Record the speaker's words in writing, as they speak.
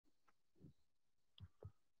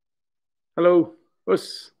Hello,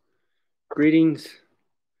 us. Greetings,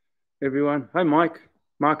 everyone. Hi, Mike,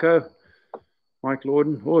 Marco, Mike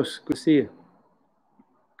Lorden. Us, good to see you.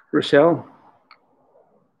 Rochelle.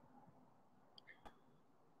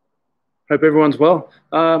 Hope everyone's well.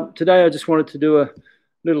 Today, I just wanted to do a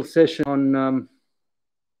little session on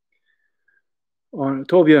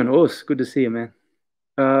Torbjörn. Us, good to see you, man.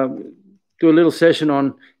 Do a little session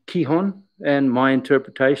on Shihan and my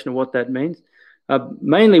interpretation of what that means.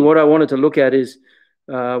 Mainly, what I wanted to look at is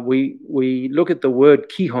we look at the word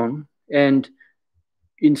Shihan, and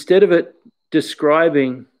instead of it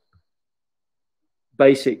describing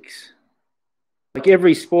basics, like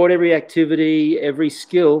every sport, every activity, every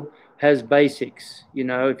skill has basics. You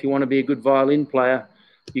know, if you want to be a good violin player,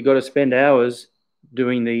 you've got to spend hours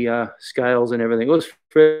doing the scales and everything. Us,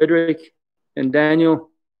 Frederick and Daniel,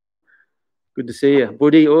 good to see you.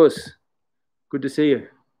 Buddy, us, good to see you.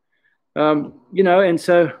 You know, and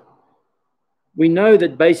so we know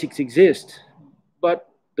that basics exist, but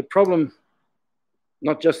the problem,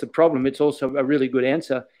 not just the problem, it's also a really good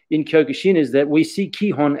answer in Kyokushin, is that we see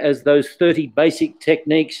Shihan as those 30 basic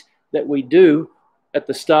techniques that we do at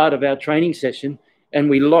the start of our training session, and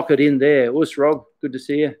we lock it in there. Us, Rob, good to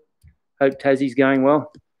see you. Hope Tassie's going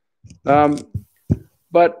well.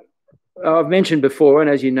 But I've mentioned before, and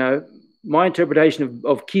as you know, my interpretation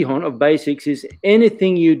of Shihan, of basics, is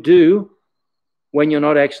anything you do when you're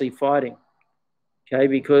not actually fighting. Okay,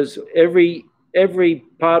 because every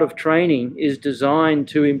part of training is designed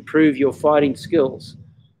to improve your fighting skills.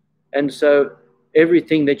 And so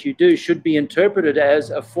everything that you do should be interpreted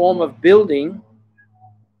as a form of building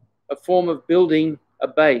a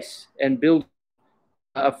base and build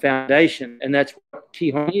a foundation. And that's what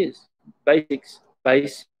Shihan is. Basics,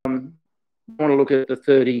 base. I want to look at the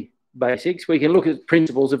 30 basics. We can look at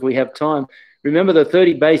principles if we have time. Remember, the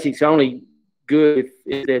 30 basics are only good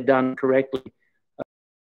if they're done correctly.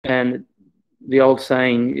 And the old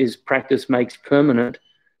saying is practice makes permanent.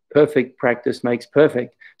 Perfect practice makes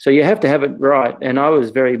perfect. So you have to have it right. And I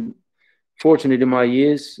was very fortunate in my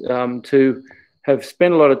years to have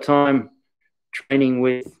spent a lot of time training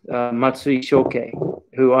with Matsui Shoke,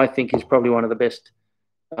 who I think is probably one of the best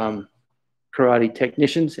karate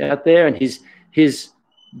technicians out there. And his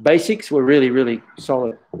basics were really, really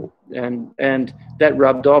solid. And that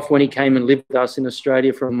rubbed off when he came and lived with us in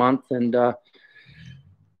Australia for a month and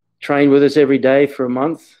trained with us every day for a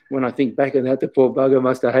month. When I think back on that, the poor bugger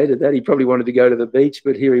must have hated that. He probably wanted to go to the beach,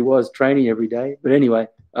 but here he was training every day. But anyway,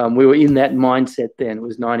 we were in that mindset then. It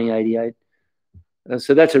was 1988.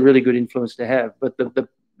 So that's a really good influence to have. But the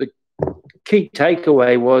key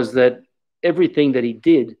takeaway was that everything that he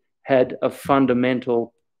did had a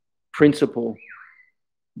fundamental principle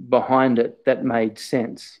behind it that made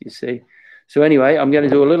sense, you see. So anyway, I'm going to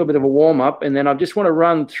do a little bit of a warm-up, and then I just want to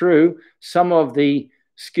run through some of the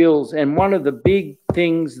skills. And one of the big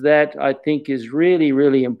things that I think is really,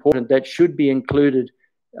 really important that should be included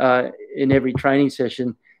in every training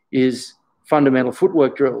session is fundamental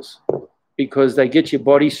footwork drills, because they get your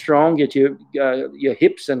body strong, get your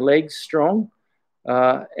hips and legs strong.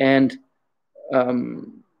 And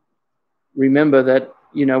remember that,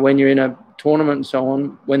 you know, when you're in a tournament and so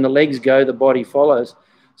on, when the legs go, the body follows.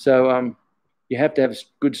 So you have to have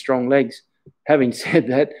good, strong legs. Having said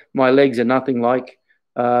that, my legs are nothing like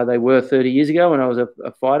they were 30 years ago when I was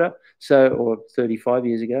a fighter, or 35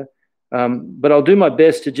 years ago. But I'll do my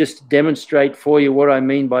best to just demonstrate for you what I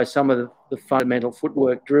mean by some of the fundamental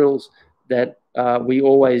footwork drills that we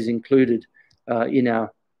always included in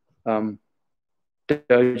our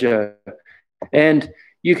dojo. And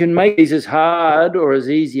you can make these as hard or as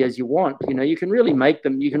easy as you want. You know, you can really make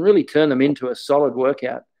them, you can really turn them into a solid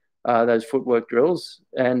workout, those footwork drills.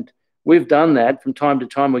 And we've done that from time to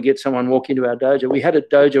time. We get someone walk into our dojo. We had a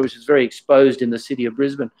dojo which is very exposed in the city of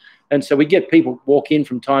Brisbane. And so we get people walk in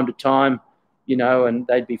from time to time, you know, and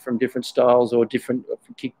they'd be from different styles or different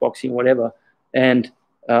kickboxing, whatever. And,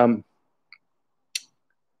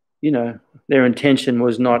 you know, their intention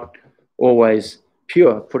was not always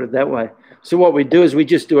pure, put it that way. So what we do is we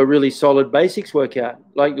just do a really solid basics workout,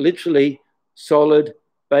 like literally solid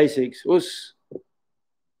basics. Us,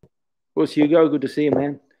 Hugo, good to see you,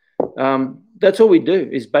 man. That's all we do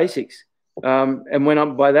is basics.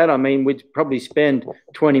 And by that, I mean, we'd probably spend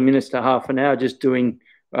 20 minutes to half an hour just doing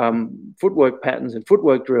footwork patterns and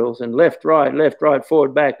footwork drills and left, right,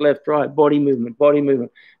 forward, back, left, right, body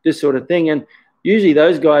movement, this sort of thing. And usually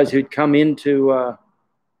those guys who'd come in to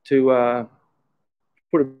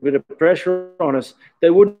put a bit of pressure on us, they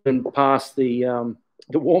wouldn't pass the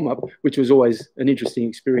warm-up, which was always an interesting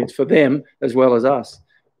experience for them as well as us.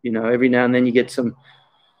 You know, every now and then you get some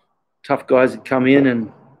tough guys that come in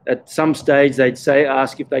and at some stage they'd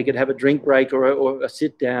ask if they could have a drink break or a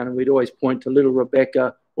sit down, and we'd always point to little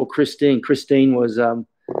Rebecca or Christine. Christine was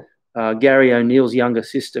Gary O'Neill's younger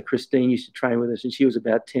sister. Christine used to train with us, and she was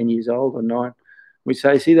about 10 years old or 9. We'd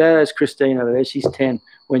say, see, that's Christine over there. She's 10.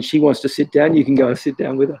 When she wants to sit down, you can go and sit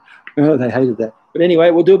down with her. Oh, they hated that. But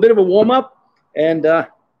anyway, we'll do a bit of a warm-up, and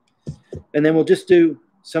then we'll just do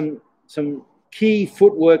some key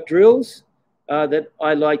footwork drills that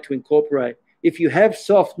I like to incorporate. If you have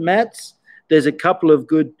soft mats, there's a couple of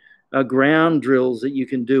good ground drills that you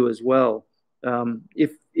can do as well.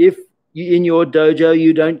 If in your dojo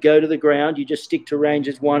you don't go to the ground, you just stick to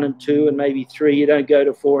ranges 1 and 2 and maybe 3, you don't go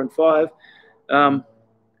to 4 and 5,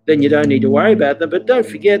 then you don't need to worry about them. But don't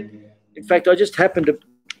forget, in fact, I just happened to,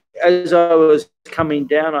 as I was coming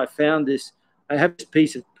down, I found this, I have this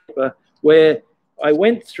piece of paper where I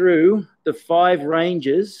went through the 5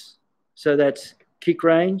 ranges. So that's kick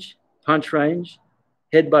range, punch range,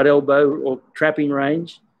 headbutt, elbow or trapping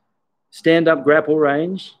range, stand-up grapple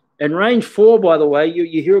range. And range 4, by the way,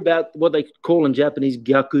 you hear about what they call in Japanese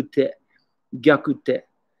gyakute. Gyakute.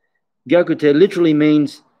 Gyakute literally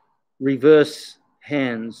means reverse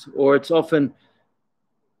hands, or it's often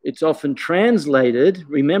translated.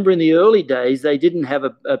 Remember, in the early days, they didn't have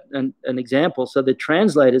an example, so the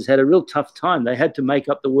translators had a real tough time. They had to make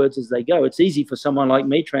up the words as they go. It's easy for someone like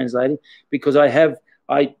me translating because I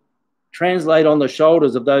translate on the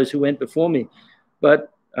shoulders of those who went before me.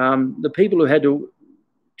 But the people who had to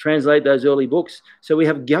translate those early books, so we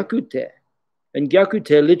have gyakute, and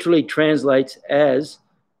gyakute literally translates as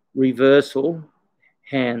reversal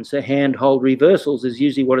hand. So hand hold reversals is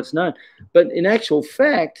usually what it's known. But in actual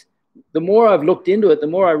fact, the more I've looked into it, the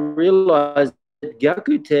more I realized that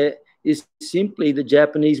gyakute is simply the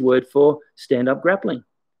Japanese word for stand-up grappling.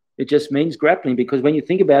 It just means grappling, because when you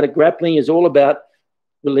think about it, grappling is all about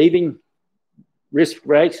relieving wrist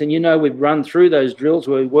breaks. And, you know, we've run through those drills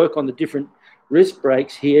where we work on the different wrist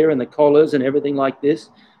breaks here and the collars and everything like this.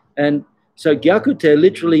 And so gyakute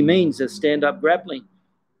literally means a stand-up grappling.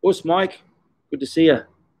 Us, Mike, good to see you.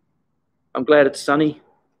 I'm glad it's sunny.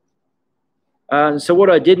 So what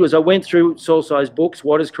I did was I went through Soul Size books,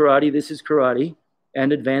 What is Karate, This is Karate,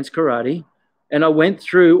 and Advanced Karate. And I went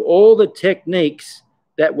through all the techniques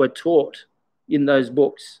that were taught in those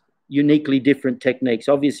books, uniquely different techniques.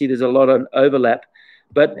 Obviously, there's a lot of overlap.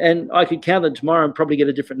 And I could count them tomorrow and probably get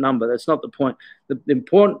a different number. That's not the point. The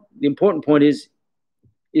important point is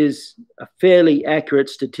a fairly accurate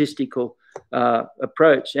statistical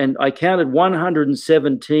approach. And I counted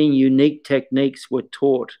 117 unique techniques were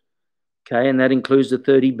taught. Okay, and that includes the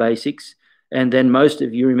 30 basics. And then most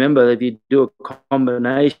of you remember, if you do a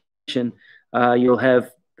combination, you'll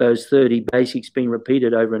have those 30 basics being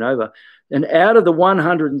repeated over and over. And out of the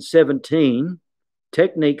 117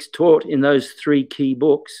 techniques taught in those 3 key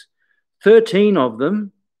books, 13 of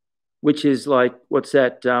them, which is like, what's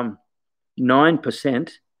that,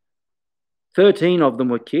 9%, 13 of them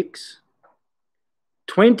were kicks,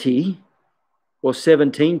 20 or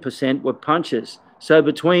 17% were punches. So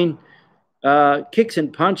between kicks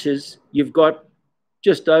and punches, you've got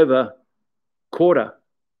just over quarter,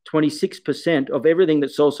 26% of everything that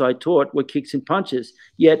Sosai taught were kicks and punches.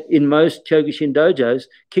 Yet in most Kyokushin dojos,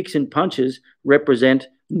 kicks and punches represent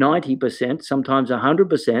 90%, sometimes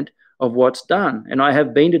 100% of what's done. And I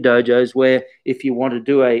have been to dojos where if you want to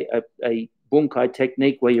do a bunkai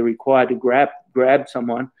technique where you're required to grab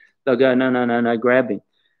someone, they'll go, no, grabbing,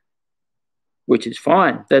 which is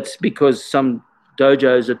fine. That's because some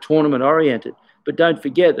dojos are tournament oriented. But don't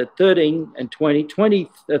forget that 13 and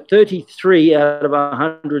 33 out of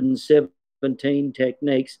 117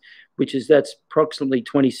 techniques, that's approximately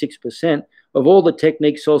 26% of all the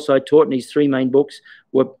techniques also taught in these 3 main books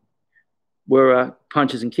were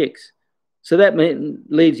punches and kicks. So that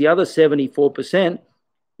leaves the other 74%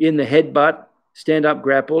 in the headbutt, stand-up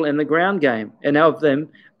grapple, and the ground game. And of them,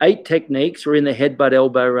 8 techniques were in the headbutt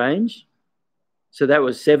elbow range. So that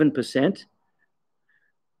was 7%.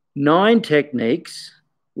 9 techniques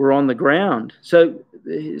were on the ground. So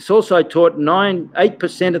Sosai taught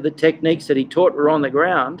 8% of the techniques that he taught were on the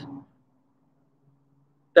ground.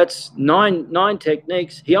 That's nine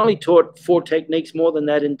techniques. He only taught 4 techniques more than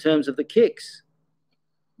that in terms of the kicks.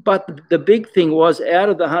 But the big thing was, out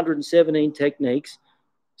of the 117 techniques,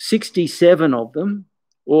 67 of them,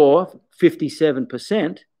 or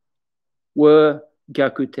 57%, were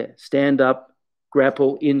gyakute, stand up,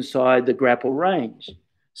 grapple inside the grapple range.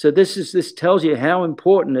 So this tells you how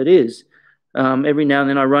important it is. Every now and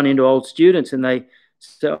then I run into old students and they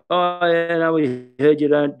say, oh, we heard you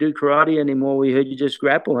don't do karate anymore. We heard you just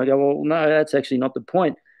grapple. I go, well, no, that's actually not the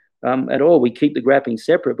point at all. We keep the grappling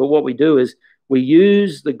separate. But what we do is we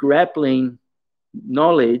use the grappling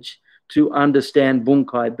knowledge to understand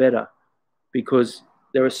bunkai better, because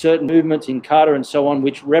there are certain movements in kata and so on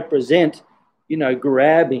which represent, you know,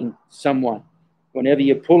 grabbing someone. Whenever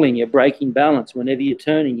you're pulling, you're breaking balance. Whenever you're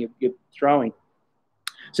turning, you're throwing.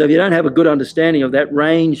 So if you don't have a good understanding of that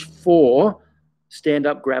range 4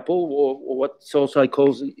 stand-up grapple, or what Sosai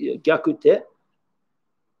calls gyakute,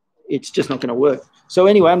 it's just not going to work. So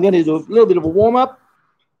anyway, I'm going to do a little bit of a warm-up,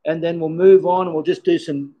 and then we'll move on, and we'll just do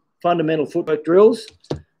some fundamental footwork drills.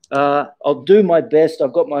 I'll do my best.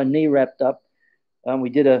 I've got my knee wrapped up. We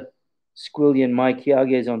did a squillion Mai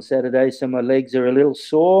Kyages on Saturday, so my legs are a little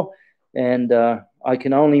sore, and I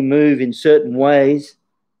can only move in certain ways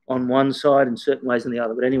on one side and certain ways on the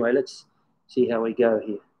other. But anyway, let's see how we go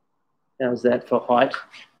here. How's that for height?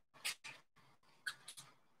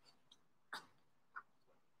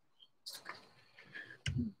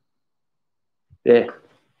 There. Is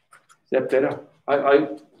that better?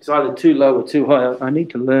 It's either too low or too high. I need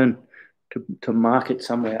to learn to mark it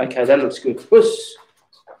somewhere. Okay, that looks good. Puss.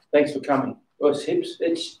 Thanks for coming. Puss, hips,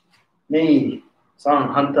 itch, knee,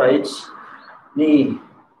 sang, hanta, itch, knee,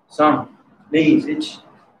 sang, knees, itch,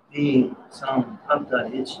 knee, sang,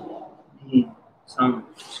 hanta, itch, knee, sang,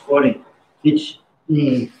 squatting, itch,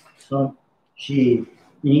 knee, sang, shi,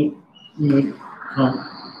 knee, sang,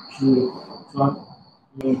 shi, sang,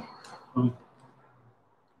 knee, sang,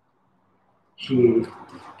 shi.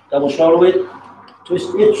 Double shoulder width, twist,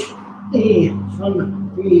 itch, knee,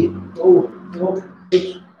 sang, three, go,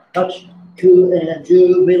 itch, touch, 2 and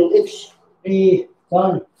 2, middle itch, knee,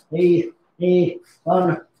 sun, knee,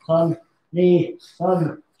 sun, knee,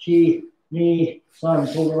 sun, chi, knee, sun,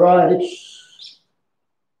 pull the right, itch.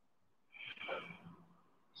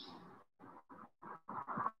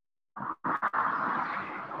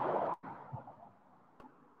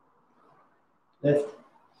 Left.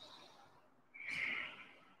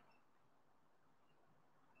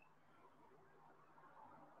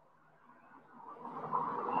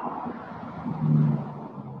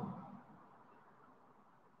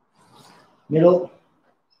 Middle.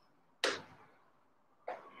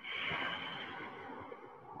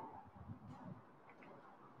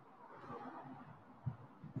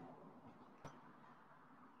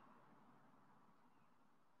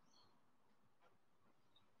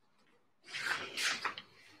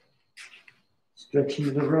 Stretching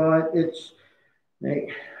to the right, it's neck.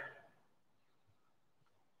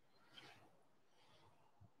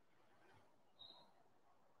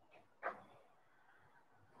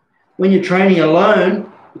 When you're training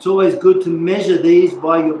alone, it's always good to measure these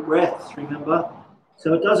by your breaths, remember?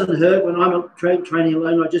 So it doesn't hurt. When I'm training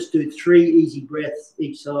alone, I just do 3 easy breaths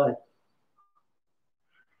each side.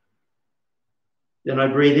 Then I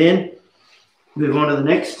breathe in, move on to the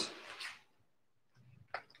next.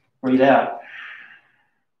 Breathe out.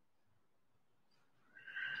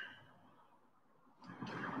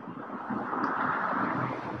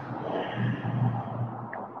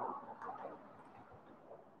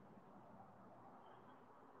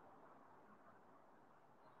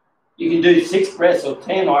 You can do 6 breaths or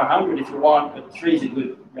 10 or 100 if you want, but 3 is a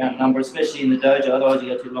good round number, especially in the dojo, otherwise you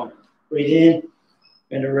go too long. Breathe in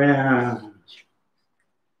and around.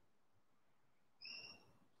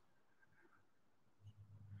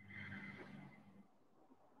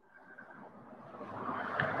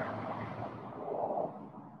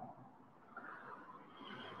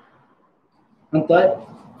 Hantai.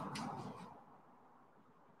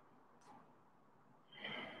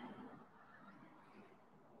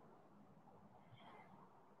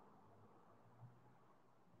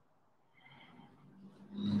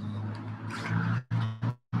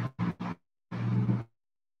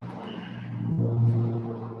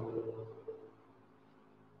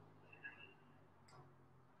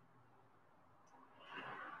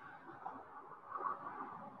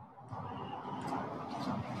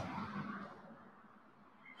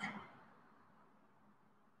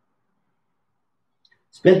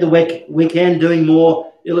 Spent the weekend doing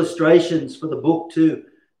more illustrations for the book too.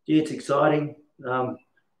 Gee, it's exciting.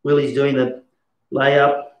 Willie's doing the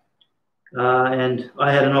layup, and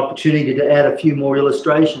I had an opportunity to add a few more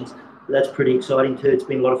illustrations. That's pretty exciting too. It's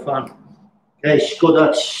been a lot of fun. Okay,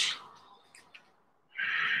 shkodach.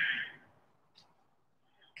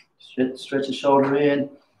 Stretch the shoulder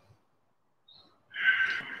in.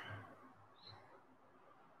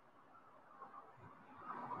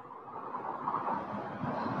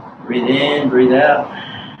 Breathe in, breathe out.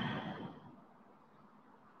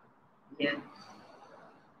 In,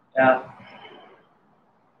 out.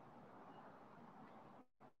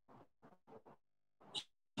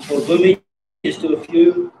 For Bumi, just do a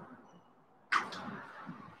few.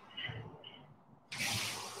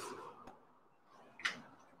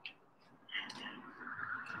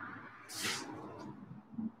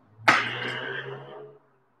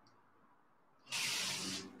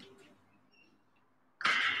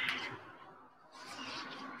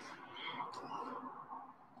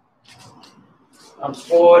 Arms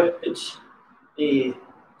forward, it's the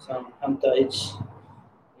some hunter, it's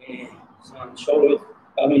some shoulder,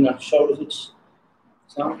 shoulders, it's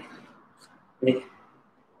some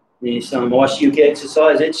some Washiyuki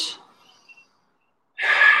exercise.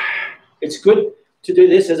 It's good to do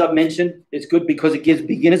this, as I've mentioned. It's good because it gives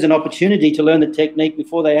beginners an opportunity to learn the technique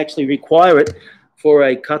before they actually require it for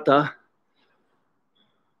a kata.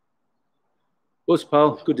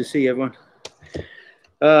 Pal, good to see everyone.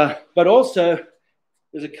 But also,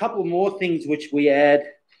 there's a couple more things which we add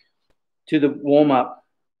to the warm-up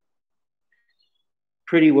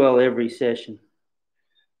pretty well every session.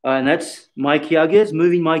 And that's Maikyages,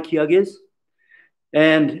 moving Maikyages,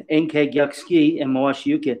 and Enke Gyaksuki and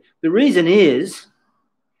Mawashiyuki. The reason is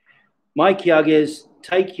Maikyages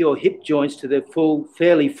take your hip joints to their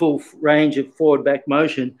fairly full range of forward-back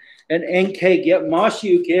motion, and Enke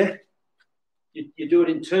Mawashiyuki, you do it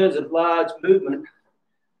in terms of large movement.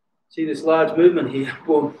 See this large movement here,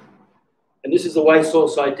 boom. And this is the way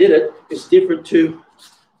Sosai did it. It's different to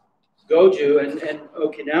Goju and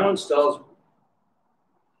Okinawan styles.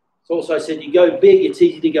 Sosai said, you go big, it's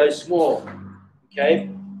easy to go small, okay?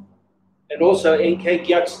 And also Enke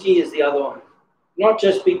Gyaksuki is the other one. Not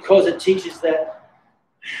just because it teaches that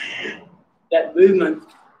movement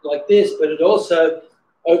like this, but it also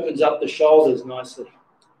opens up the shoulders nicely.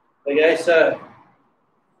 Okay, so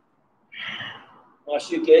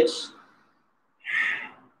Mashukets,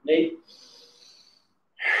 knee,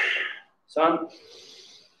 sun,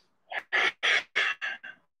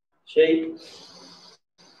 sheep,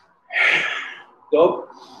 dog,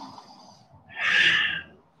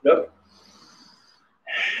 nope,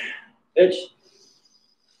 pitch,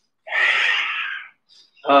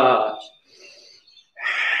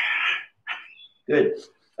 good,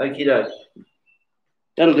 okie doke.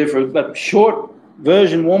 That'll do for a short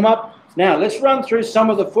version warm-up. Now, let's run through some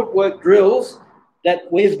of the footwork drills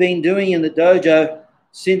that we've been doing in the dojo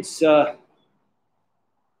since I've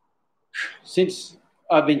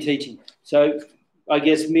been teaching. So I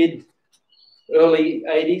guess mid-80s,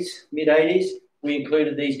 we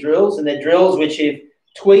included these drills, and they're drills which have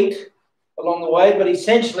tweaked along the way, but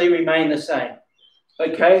essentially remain the same.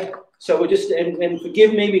 Okay? So we're just, and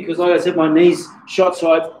forgive me because like I said, my knee's shot,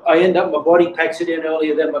 so I end up, my body packs it in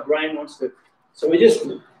earlier than my brain wants to. So we just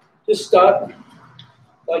start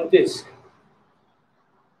like this,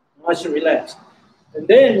 nice and relaxed. And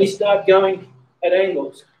then we start going at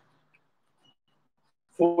angles,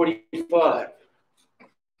 45.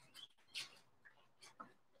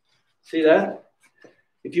 See that?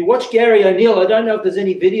 If you watch Gary O'Neill, I don't know if there's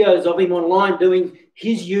any videos of him online doing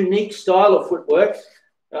his unique style of footwork.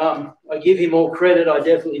 I give him all credit. I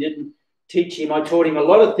definitely didn't teach him. I taught him a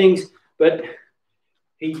lot of things, but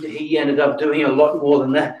he ended up doing a lot more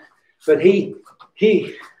than that. But he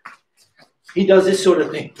does this sort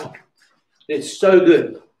of thing. It's so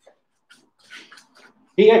good.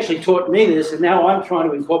 He actually taught me this, and now I'm trying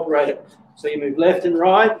to incorporate it. So you move left and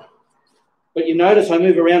right, but you notice I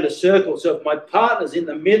move around a circle. So if my partner's in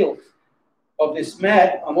the middle of this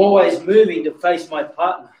mat, I'm always moving to face my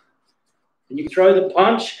partner. And you throw the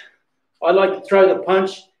punch. I like to throw the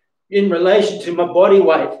punch in relation to my body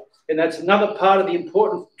weight. And that's another part of the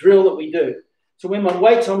important drill that we do. So when my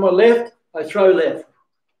weight's on my left, I throw left.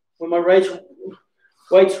 When my weight's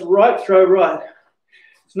right, throw right.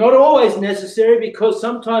 It's not always necessary because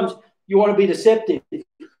sometimes you want to be deceptive.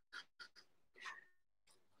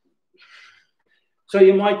 So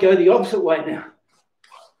you might go the opposite way now.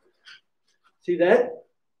 See that?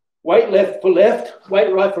 Weight left for left,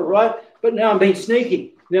 weight right for right. But now I'm being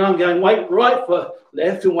sneaky. Now I'm going weight right for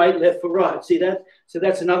left and weight left for right. See that? So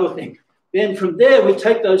that's another thing. Then from there, we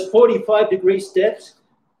take those 45-degree steps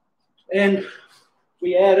and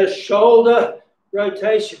we add a shoulder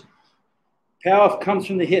rotation. Power comes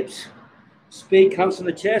from the hips. Speed comes from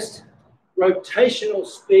the chest. Rotational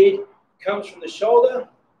speed comes from the shoulder.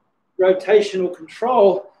 Rotational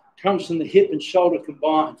control comes from the hip and shoulder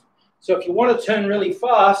combined. So if you want to turn really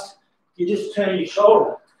fast, you just turn your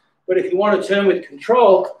shoulder. But if you want to turn with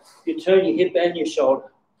control, you turn your hip and your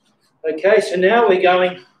shoulder. Okay, so now we're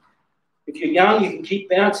going, if you're young, you can keep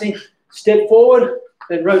bouncing. Step forward,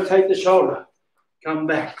 then rotate the shoulder. Come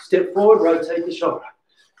back. Step forward, rotate the shoulder.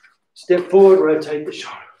 Step forward, rotate the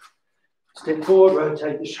shoulder. Step forward,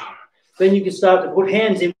 rotate the shoulder. Then you can start to put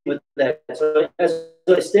hands in with that. So as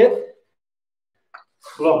I step,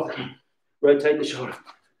 block, rotate the shoulder.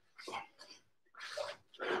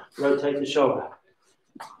 Rotate the shoulder.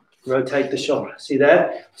 Rotate the shoulder. See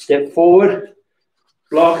that? Step forward,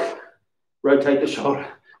 block, rotate the shoulder.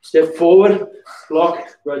 Step forward, block,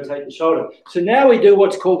 rotate the shoulder. So now we do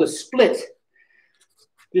what's called a split.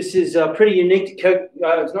 This is pretty unique to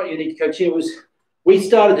it's not unique to Kyokushin. We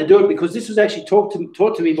started to do it because this was actually taught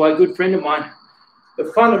to me by a good friend of mine. The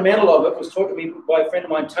fundamental of it was taught to me by a friend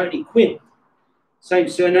of mine, Tony Quinn. Same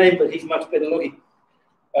surname, but he's much better looking.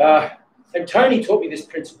 And Tony taught me this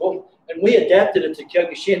principle, and we adapted it to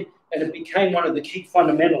Kyokushin, and it became one of the key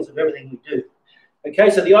fundamentals of everything we do. Okay,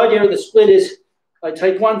 so the idea of the split is I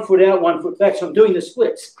take 1 foot out, 1 foot back, so I'm doing the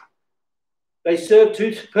splits. They serve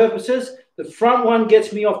two purposes. The front one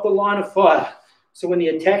gets me off the line of fire. So when the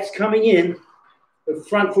attack's coming in, the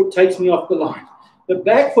front foot takes me off the line. The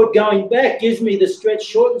back foot going back gives me the stretch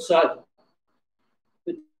shorten cycle,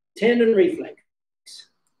 the tendon reflex.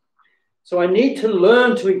 So I need to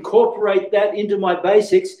learn to incorporate that into my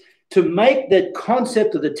basics to make that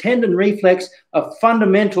concept of the tendon reflex a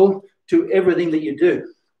fundamental to everything that you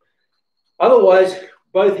do. Otherwise,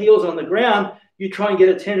 both heels on the ground, you try and get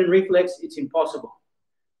a tendon reflex, it's impossible.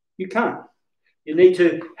 You can't. You need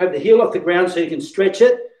to have the heel off the ground so you can stretch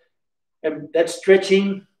it. And that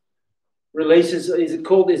stretching releases, is it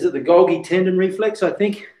the Golgi tendon reflex, I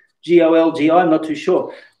think? G-O-L-G-I, I'm not too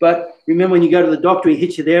sure. But remember when you go to the doctor, he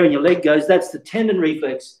hits you there and your leg goes, that's the tendon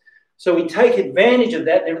reflex. So we take advantage of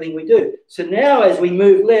that in everything we do. So now as we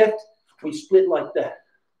move left, we split like that.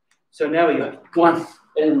 So now we go 1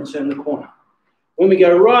 and turn the corner. When we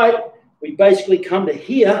go right, we basically come to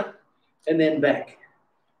here and then back.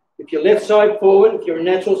 If you're left side forward, if you're a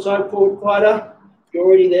natural side forward fighter, you're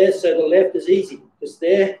already there, so the left is easy. Just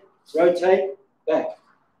there, rotate, back.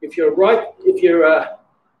 If you're right, if you're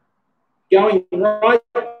going right,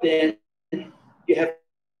 then you have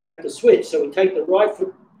to switch. So we take the right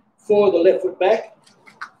foot forward, the left foot back.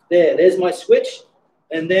 There's my switch.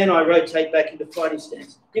 And then I rotate back into fighting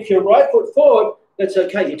stance. If you're right foot forward, that's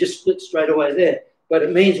okay. You just split straight away there. But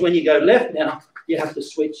it means when you go left now, you have to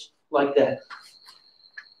switch like that.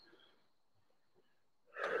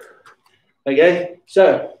 Okay,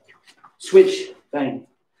 so switch, bang,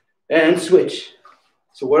 and switch.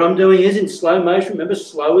 So what I'm doing is in slow motion. Remember,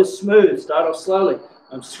 slow is smooth. Start off slowly.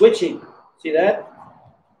 I'm switching. See that?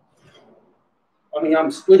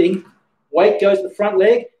 I'm splitting. Weight goes to the front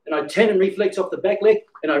leg, and I tendon reflex off the back leg,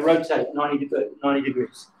 and I rotate 90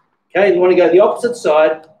 degrees. Okay, you want to go the opposite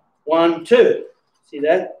side. 1, 2. See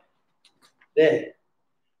that? There.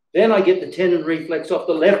 Then I get the tendon reflex off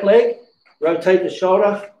the left leg, rotate the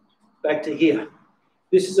shoulder, back to here.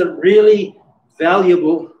 This is a really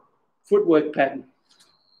valuable footwork pattern.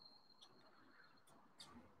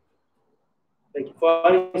 Take your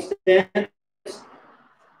fighting stance.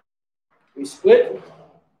 We split.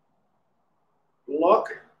 Lock.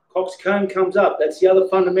 Coxcomb comes up. That's the other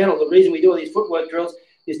fundamental. The reason we do all these footwork drills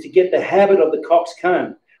is to get the habit of the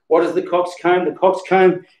coxcomb. What is the coxcomb? The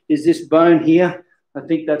coxcomb is this bone here. I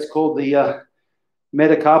think that's called the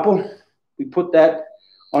metacarpal. We put that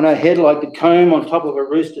on our head like the comb on top of a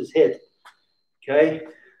rooster's head. Okay?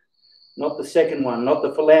 Not the second one, not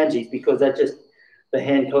the phalanges, because that just, the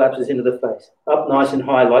hand collapses into the face. Up nice and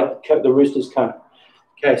high like the rooster's comb.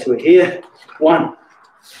 Okay, so we're here. 1.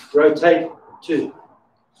 Rotate. 2.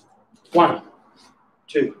 1.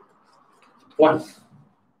 2. 1.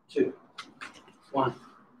 2. 1.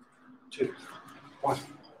 2. 1.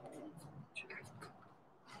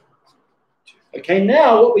 Okay,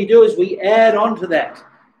 now what we do is we add on to that.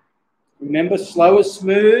 Remember, slow is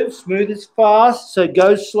smooth, smooth is fast, so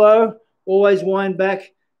go slow, always wind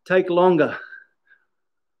back, take longer.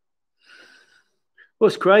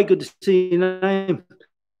 What's Craig? Good to see your name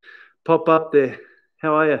pop up there.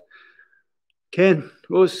 How are you? Ken,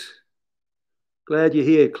 glad you're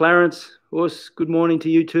here. Clarence, good morning to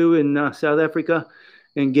you too in South Africa.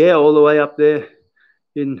 And Gare, all the way up there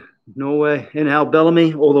in Norway. And Al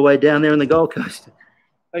Bellamy, all the way down there in the Gold Coast.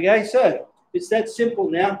 Okay, so it's that simple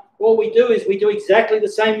now. All we do is we do exactly the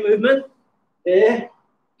same movement. There.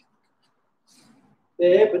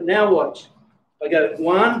 But now watch. I go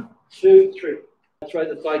 1, 2, 3. I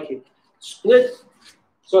throw the thigh kick. Split.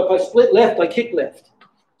 So if I split left, I kick left.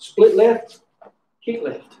 Split left, kick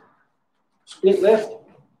left. Split left,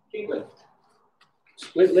 kick left.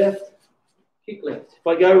 Split left, kick left. If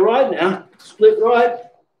I go right now, split right,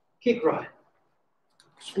 kick right.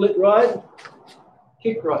 Split right,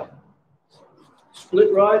 kick right.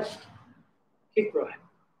 Split right, kick right.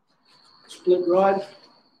 Split right,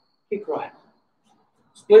 kick right.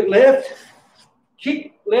 Split left,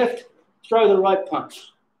 kick left, throw the right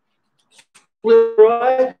punch. Split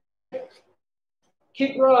right,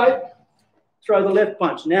 kick right, throw the left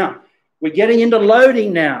punch. Now, we're getting into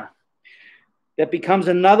loading now. That becomes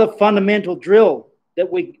another fundamental drill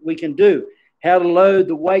that we can do. How to load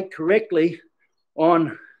the weight correctly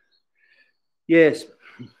on, yes.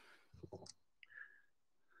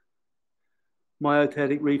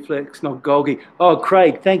 Myotatic reflex, not Golgi. Oh,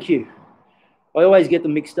 Craig, thank you. I always get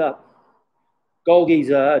them mixed up. Golgi's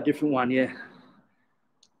a different one, yeah.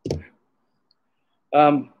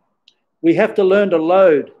 We have to learn to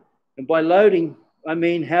load. And by loading, I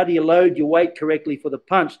mean, how do you load your weight correctly for the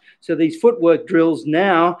punch? So these footwork drills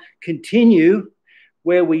now continue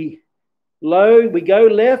where we load, we go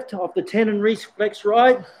left off the tendon reflex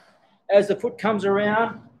right. As the foot comes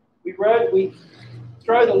around, we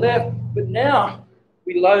throw the left, but now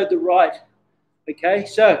we load the right. Okay,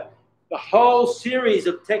 so the whole series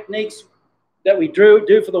of techniques that we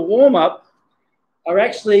do for the warm-up are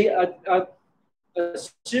actually a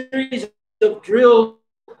series of drills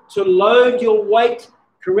to load your weight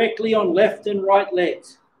correctly on left and right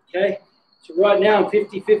legs. Okay, so right now I'm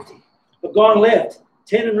 50-50. I've gone left,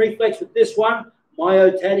 tendon reflex with this one,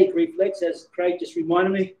 myotatic reflex, as Craig just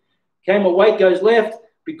reminded me. Okay, my weight goes left.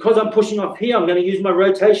 Because I'm pushing off here, I'm going to use my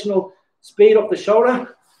rotational speed off the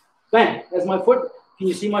shoulder. Bang, as my foot, can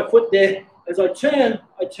you see my foot there? As I turn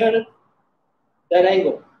it that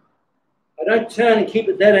angle. I don't turn and keep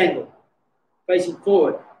it that angle, facing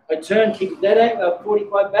forward. I turn, keep it that angle,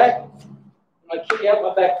 45 back, and I kick out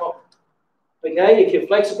my back top. Okay, if you're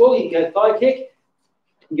flexible, you can go thigh kick,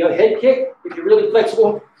 you can go head kick. If you're really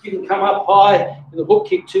flexible, you can come up high with a hook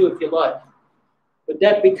kick too if you like. But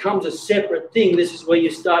that becomes a separate thing. This is where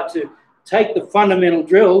you start to take the fundamental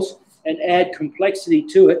drills and add complexity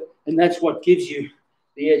to it, and that's what gives you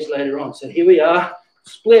the edge later on. So here we are,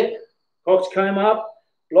 split, cox comb up,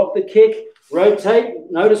 block the kick,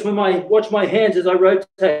 rotate. Notice watch my hands as I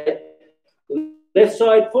rotate. Left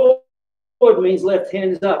side forward means left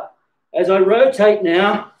hand is up. As I rotate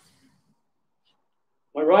now,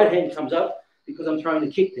 my right hand comes up because I'm throwing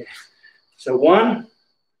the kick there. So 1,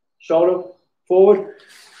 shoulder forward,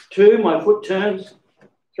 2, my foot turns,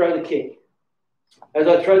 throw the kick. As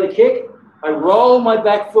I throw the kick, I roll my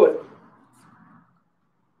back foot.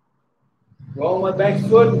 Roll my back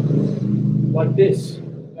foot like this.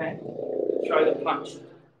 Bang. Throw the punch.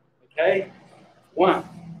 Okay? 1,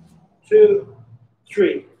 2,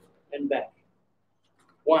 3, and back.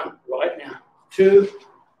 1, right now. 2,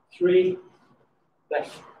 3, back.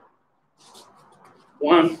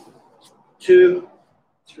 1, 2,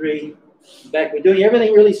 3, back. We're doing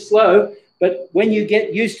everything really slow, but when you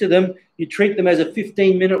get used to them, you treat them as a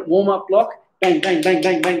 15-minute warm-up block. Bang, bang, bang,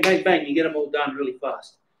 bang, bang, bang, bang. You get them all done really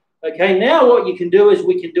fast. Okay, now what you can do is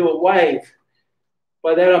we can do a wave.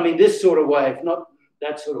 By that, I mean this sort of wave, not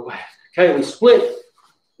that sort of wave. Okay, we split,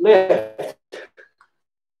 left,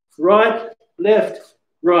 right, left,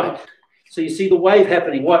 right. So you see the wave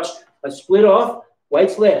happening. Watch, I split off,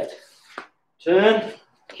 weights left. Turn,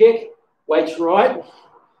 kick, weights right,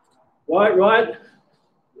 right, right,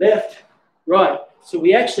 left, right. So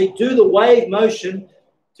we actually do the wave motion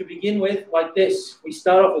to begin with like this. We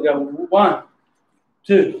start off, we go 1,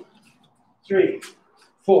 2, 3,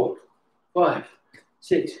 4, 5,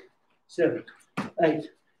 6, 7, 8,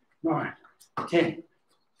 9, 10.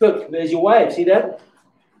 Good, there's your wave, see that?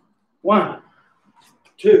 1,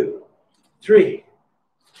 2, 3,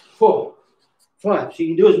 4, 5. So you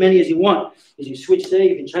can do as many as you want. As you switch there,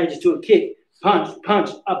 you can change it to a kick. Punch,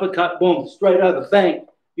 punch, uppercut, boom, straight over, bang.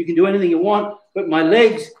 You can do anything you want, but my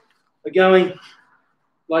legs are going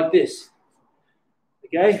like this.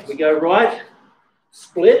 Okay, we go right,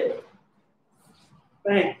 split,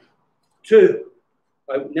 bang, 2.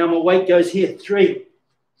 Now my weight goes here, 3,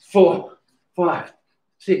 4, 5,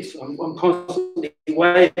 6. I'm constantly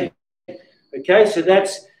waving. Okay, so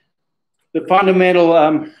that's the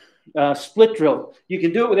fundamental split drill. You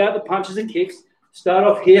can do it without the punches and kicks. Start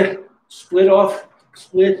off here, split off,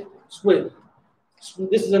 split, split.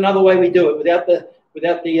 This is another way we do it without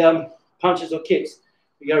the punches or kicks.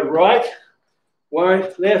 We go right,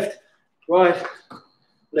 right, left, right,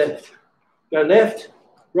 left. Go left,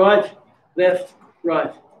 right, left,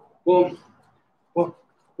 right. Boom, boom,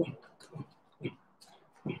 boom.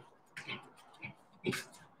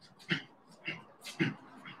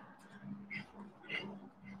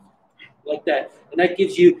 Like that. And that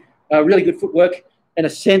gives you really good footwork and a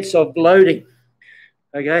sense of loading.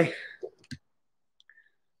 Okay.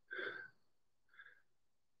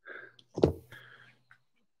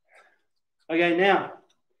 Okay, now,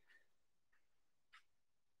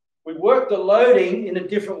 we work the loading in a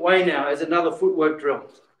different way now as another footwork drill.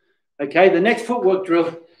 Okay, the next footwork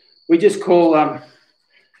drill we just call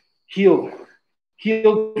heel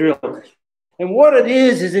drill. And what it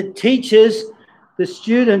is it teaches the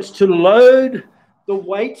students to load the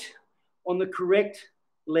weight on the correct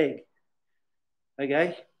leg.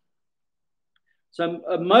 Okay? So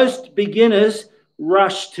most beginners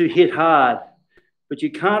rush to hit hard. but you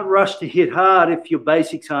can't rush to hit hard if your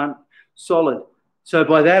basics aren't solid. So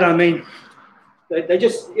by that, I mean, they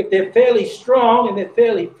just, if they're fairly strong and they're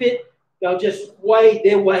fairly fit, they'll just wade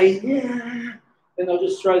their way, and they'll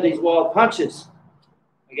just throw these wild punches,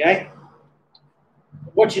 okay?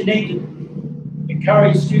 What you need to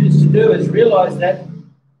encourage students to do is realize that,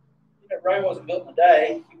 you know, Rome wasn't built in a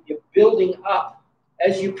day. You're building up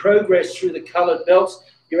as you progress through the colored belts.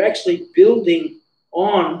 You're actually building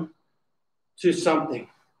on to something.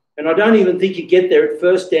 And I don't even think you get there at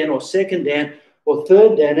first dan or second dan or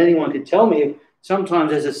third dan. Anyone could tell me,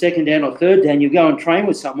 sometimes as a second dan or third dan, you go and train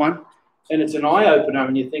with someone and it's an eye-opener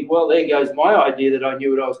and you think, well, there goes my idea that I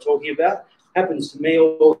knew what I was talking about. Happens to me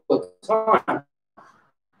all the time.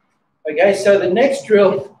 Okay, so the next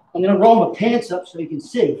drill, I'm going to roll my pants up so you can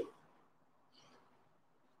see.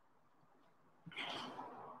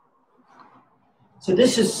 So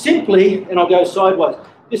this is simply, and I'll go sideways,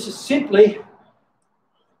 this is simply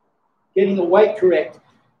getting the weight correct.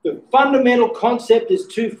 The fundamental concept is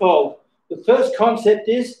twofold. The first concept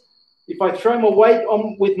is, if I throw my weight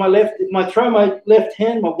on with my left, if I throw my left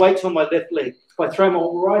hand, my weight's on my left leg. If I throw my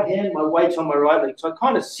right hand, my weight's on my right leg. So I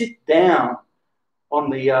kind of sit down on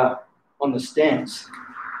the stance.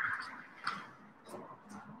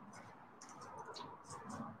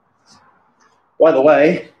 By the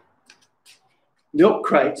way, milk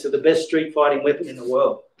crates are the best street fighting weapon in the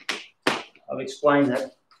world. I've explained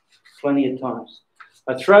that plenty of times.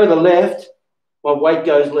 I throw the left, my weight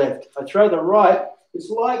goes left. I throw the right, it's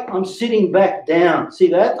like I'm sitting back down. See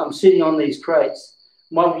that? I'm sitting on these crates.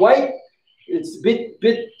 My weight, it's a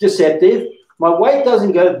bit deceptive. My weight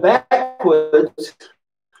doesn't go backwards.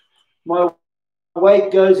 My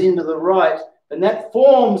weight goes into the right, and that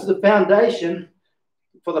forms the foundation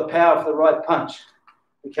for the power of the right punch.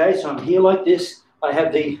 Okay, so I'm here like this. I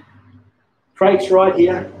have the crates right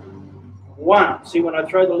here. 1, see, when I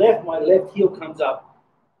throw the left, my left heel comes up.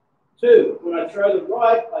 2, when I throw the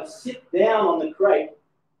right, I sit down on the crate.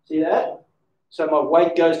 See that? So my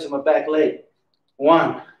weight goes to my back leg.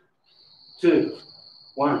 1, 2,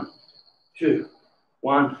 1, 2,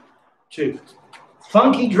 1, 2.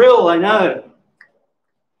 Funky drill, I know.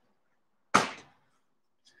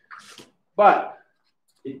 But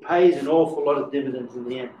it pays an awful lot of dividends in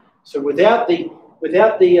the end. So without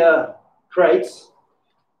the crates,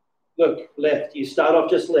 look, left. You start off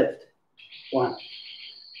just left. 1,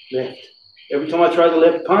 left. Every time I throw the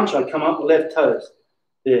left punch, I come up with left toes.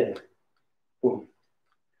 There. Boom.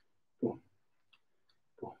 Boom.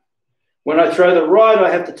 Boom. When I throw the right, I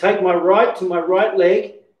have to take my right to my right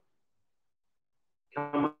leg,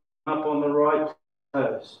 come up on the right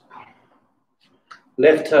toes.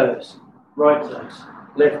 Left toes, right toes,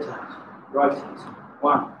 left toes, right toes.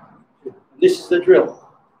 1, 2. This is the drill.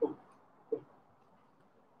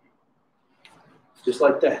 Just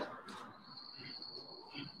like that.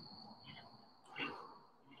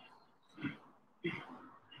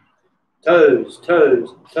 Toes,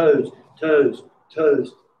 toes, toes, toes,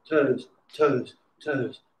 toes, toes, toes,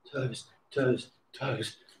 toes, toes, toes,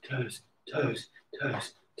 toes, toes, toes,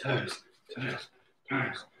 toes, toes, toes,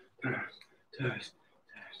 toes, toes.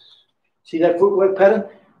 See that footwork pattern?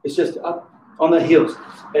 It's just up on the heels.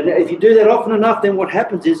 And if you do that often enough, then what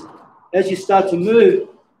happens is, as you start to move,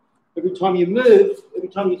 every time you move, every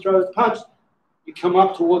time you throw a punch, you come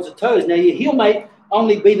up towards the toes. Now, your heel may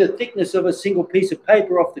only be the thickness of a single piece of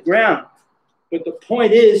paper off the ground. But the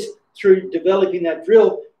point is, through developing that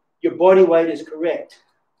drill, your body weight is correct.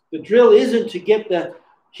 The drill isn't to get the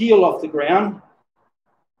heel off the ground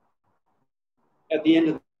at the end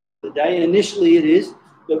of the day. And initially it is.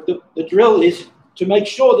 The drill is to make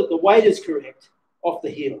sure that the weight is correct off the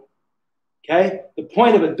heel. Okay? The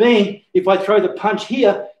point of it being, if I throw the punch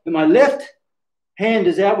here and my left hand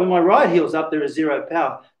is out when my right heel's up, there is zero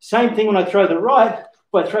power. Same thing when I throw the right.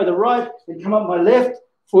 If I throw the right and come up my left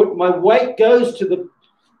foot, my weight goes to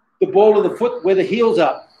the ball of the foot where the heel's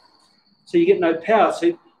up. So you get no power.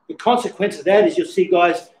 So the consequence of that is you'll see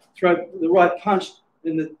guys throw the right punch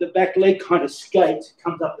and the back leg kind of skates,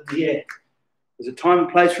 comes up in the air. There's a time and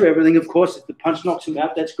place for everything, of course. If the punch knocks him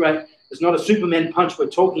out, that's great. It's not a Superman punch we're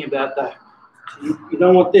talking about, though. You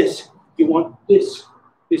don't want this. You want this.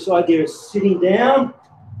 This idea is sitting down,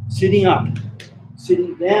 sitting up.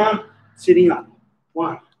 Sitting down, sitting up.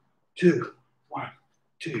 1, 2, 1,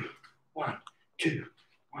 2, 1, 2,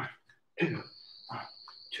 1, 2, 1,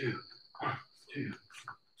 2, 1, 2.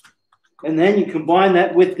 And then you combine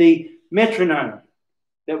that with the metronome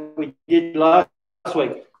that we did last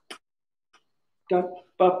week. I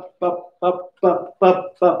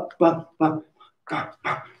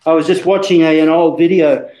was just watching an old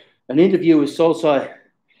video, an interview with Solsai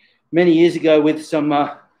many years ago with some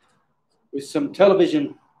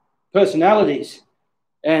television personalities,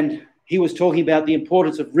 and he was talking about the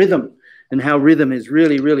importance of rhythm and how rhythm is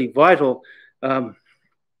really, really vital, to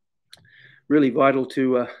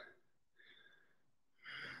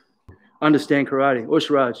understand karate.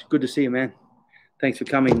 Ushraj, good to see you, man. Thanks for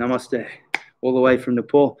coming. Namaste, all the way from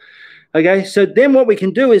Nepal. Okay, so then what we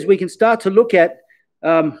can do is we can start to look at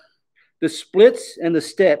the splits and the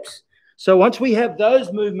steps. So once we have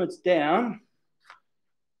those movements down,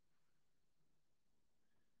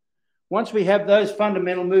 once we have those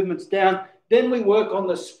fundamental movements down, then we work on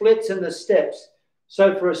the splits and the steps.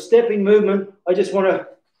 So for a stepping movement, I just want to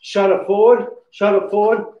shudder forward, shudder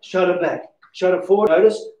forward, shudder back, shudder forward.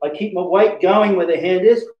 Notice I keep my weight going where the hand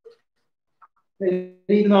is. And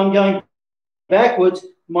even though I'm going backwards,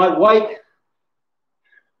 my weight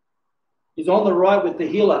is on the right with the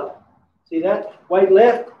heel up. See that? Weight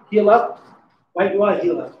left, heel up, weight right,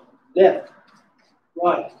 heel up. Left,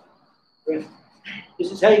 right, left.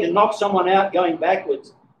 This is how you can knock someone out going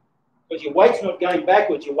backwards. Because your weight's not going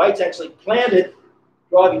backwards, your weight's actually planted,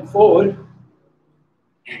 driving forward.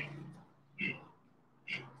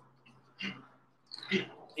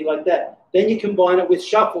 See, like that. Then you combine it with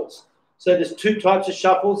shuffles. So there's two types of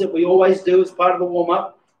shuffles that we always do as part of the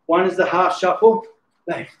warm-up. One is the half shuffle.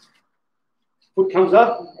 Bang. Foot comes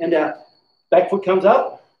up and out. Back foot comes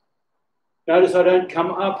up. Notice I don't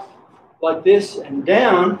come up like this and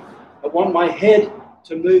down. I want my head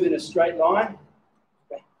to move in a straight line.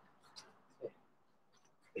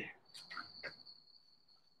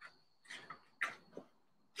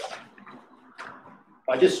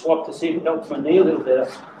 I just swapped to see if it helps my knee a little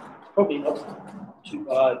better. Probably not too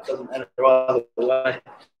bad. It doesn't matter either way.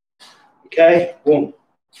 Okay, boom.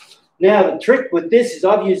 Now the trick with this is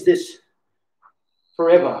I've used this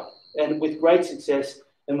forever and with great success.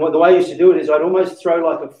 And the way I used to do it is I'd almost throw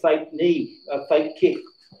like a fake knee, a fake kick.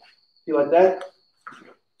 See, like that?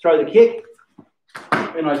 Throw the kick,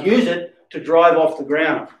 and I'd use it to drive off the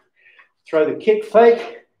ground. Throw the kick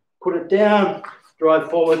fake, put it down, drive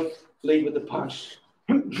forward, lead with the punch.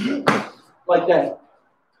 Like that.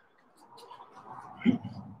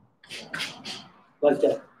 Like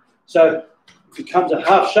that. So it becomes a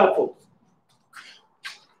half shuffle.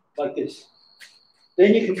 Like this.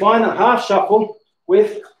 Then you combine the half shuffle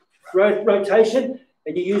with rotation,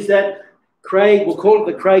 and you use that Craig, we'll call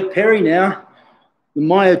it the Craig Perry now, the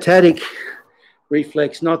myotatic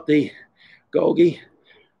reflex, not the Golgi.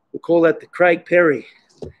 We'll call that the Craig Perry.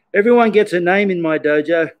 Everyone gets a name in my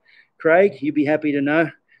dojo. Craig, you'd be happy to know.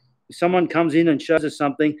 If someone comes in and shows us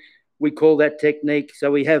something, we call that technique.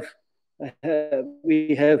 So we have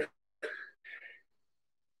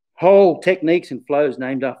whole techniques and flows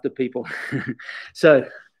named after people. So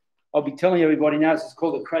I'll be telling everybody now it's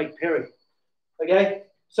called the Craig Perry. Okay?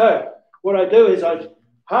 So what I do is I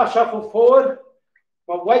half shuffle forward.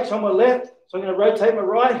 My weight's on my left, so I'm going to rotate my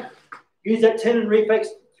right. Use that tendon reflex,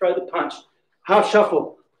 throw the punch. Half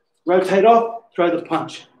shuffle. Rotate off, throw the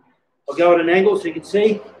punch. I'll go at an angle so you can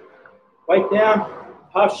see. Weight down,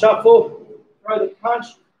 half shuffle, throw the punch,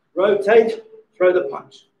 rotate, throw the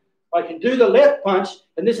punch. I can do the left punch,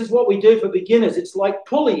 and this is what we do for beginners. It's like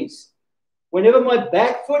pulleys. Whenever my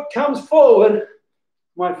back foot comes forward,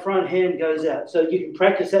 my front hand goes out. So you can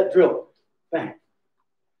practice that drill. Bang,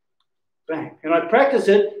 bang. And I practice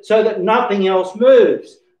it so that nothing else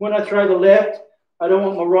moves. When I throw the left, I don't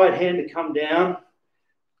want my right hand to come down.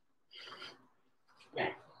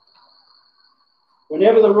 Bang.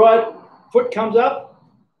 Whenever the right foot comes up,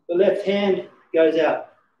 the left hand goes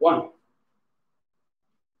out. One.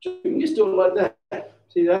 You can just do it like that.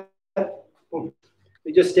 See that? Boom.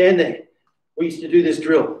 You just stand there. We used to do this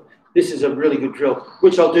drill. This is a really good drill,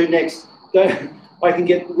 which I'll do next. I can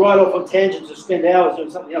get right off on tangents or spend hours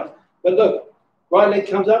doing something else. But look, right leg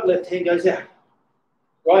comes up, left hand goes out.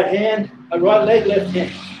 Right hand, right leg, left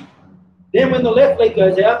hand. Then when the left leg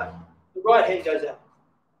goes out, the right hand goes out.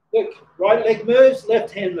 Look, right leg moves,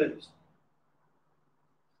 left hand moves.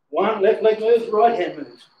 One, left leg moves, right hand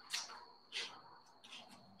moves.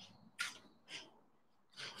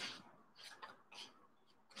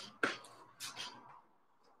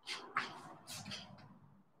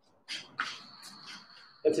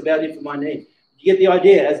 That's about it for my knee. You get the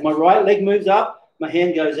idea. As my right leg moves up, my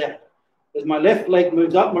hand goes out. As my left leg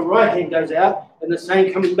moves up, my right hand goes out, and the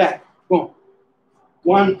same coming back. Boom.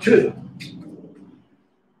 1, 2.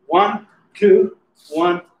 1, 2,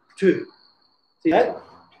 1, 2. See that?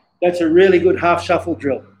 That's a really good half shuffle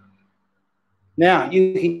drill. Now,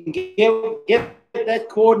 you can get that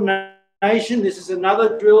coordination. This is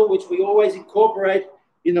another drill which we always incorporate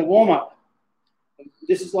in the warm-up.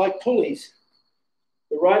 This is like pulleys.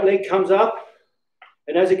 The right leg comes up,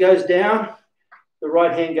 and as it goes down, the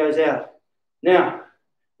right hand goes out. Now,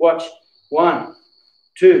 watch. 1,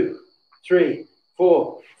 2, 3,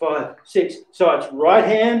 4, 5, 6. So it's right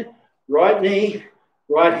hand, right knee,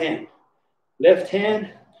 right hand. Left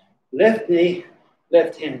hand, left knee,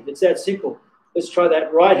 left hand. It's that simple. Let's try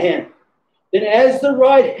that right hand. Then as the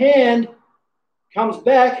right hand comes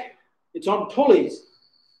back, it's on pulleys.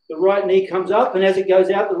 The right knee comes up, and as it goes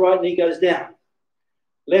out, the right knee goes down.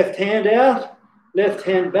 Left hand out, left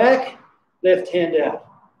hand back, left hand out.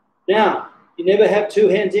 Now, you never have two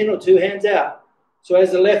hands in or two hands out. So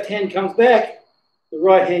as the left hand comes back, the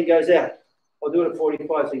right hand goes out. I'll do it at 45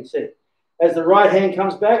 so you can see. As the right hand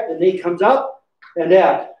comes back, the knee comes up and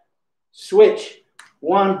out. Switch.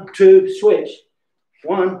 1, 2, switch.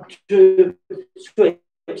 1, 2,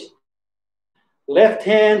 switch. Left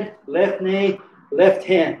hand, left knee, left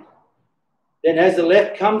hand. Then as the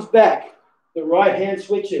left comes back, the right hand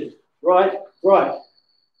switches. Right, right.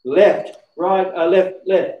 Left, right, left,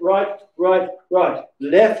 left, right, right, right.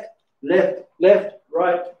 Left, left, left,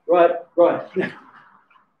 right, right, right.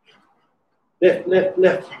 Left, left,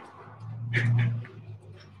 left.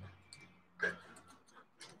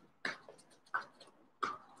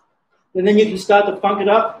 And then you can start to funk it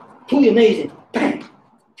up. Pull your knees in. Bang.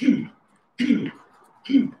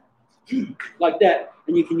 Like that.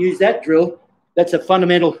 And you can use that drill. That's a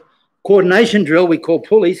fundamental coordination drill we call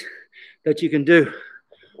pulleys that you can do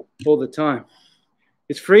all the time.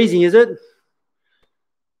 It's freezing, is it?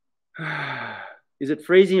 Is it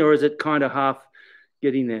freezing or is it kind of half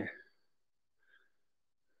getting there?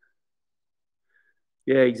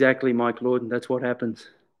 Yeah, exactly, Mike Lorden. That's what happens.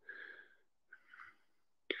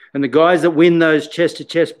 And the guys that win those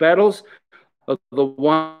chest-to-chest battles are the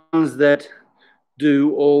ones that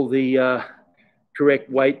do all the correct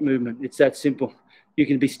weight movement. It's that simple. You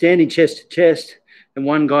can be standing chest-to-chest, and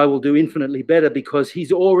one guy will do infinitely better because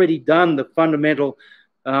he's already done the fundamental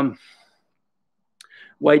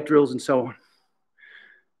weight drills and so on.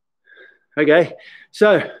 Okay,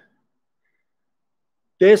 so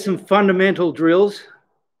there's some fundamental drills.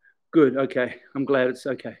 Good, okay, I'm glad it's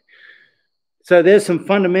okay. So there's some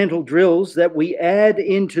fundamental drills that we add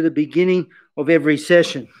into the beginning of every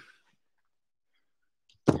session.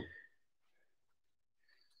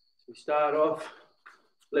 We start off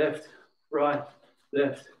left, right,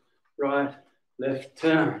 left, right, left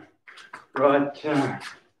turn, right turn,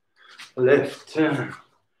 left turn,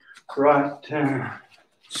 right turn.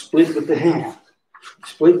 Split with the hand,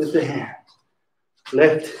 split with the hand.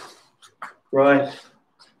 Left, right,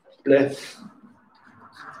 left,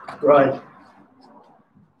 right.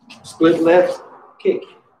 Split left, kick.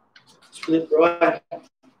 Split right,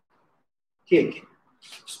 kick.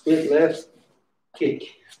 Split left, kick.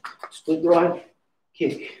 Split right,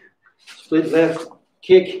 kick. Split left,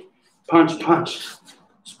 kick. Punch, punch.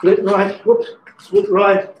 Split right, whoops. Split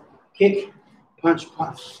right, kick. Punch,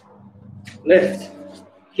 punch. Left,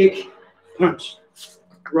 kick, punch.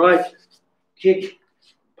 Right, kick,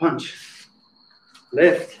 punch.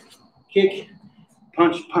 Left, kick,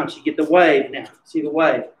 punch, punch. You get the wave now. See the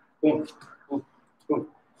wave? Boom, boom, boom.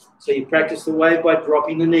 So you practice the wave by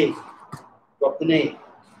dropping the knee. Drop the knee.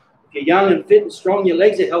 If you're young and fit and strong, your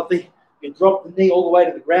legs are healthy, you drop the knee all the way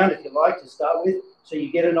to the ground if you like to start with, so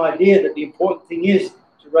you get an idea that the important thing is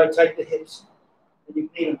to rotate the hips. And you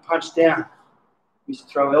can even punch down. We used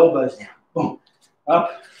to throw elbows down. Boom.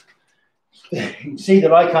 Up. You can see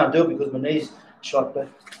that I can't do it because my knee's shot, but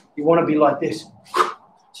you want to be like this.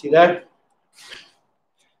 See that?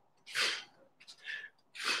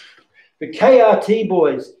 The KRT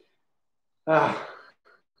boys,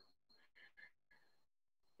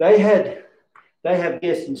 they have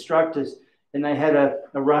guest instructors, and they had a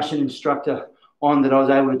Russian instructor on that I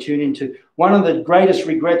was able to tune into. One of the greatest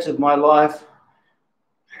regrets of my life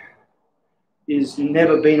is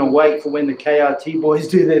never being awake for when the KRT boys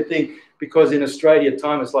do their thing, because in Australia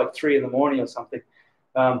time it's like 3 in the morning or something,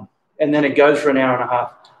 and then it goes for an hour and a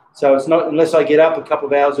half. So it's not, unless I get up a couple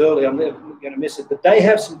of hours early, I'm going to miss it. But they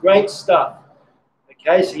have some great stuff.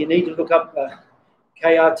 Okay, so you need to look up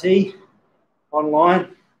KRT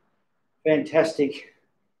online. Fantastic,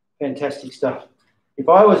 fantastic stuff. If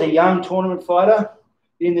I was a young tournament fighter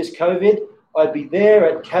in this COVID, I'd be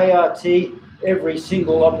there at KRT every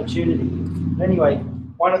single opportunity. Anyway,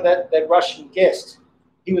 one of that Russian guest,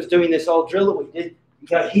 he was doing this old drill that we did. You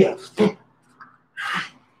go here.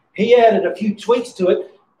 He added a few tweaks to it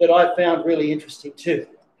that I found really interesting too.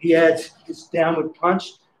 He adds this downward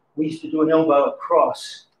punch. We used to do an elbow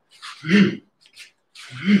across. And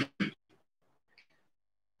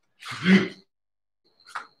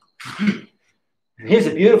here's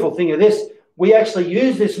the beautiful thing of this. we actually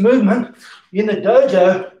use this movement in the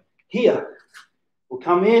dojo here. We'll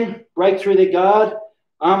come in, break through the guard,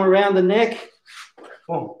 arm around the neck,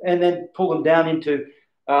 boom, and then pull them down into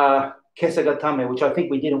kesagatame, which I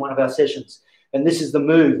think we did in one of our sessions. And this is the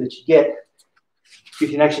move that you get. You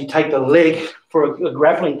can actually take the leg, for a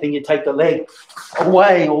grappling thing, you take the leg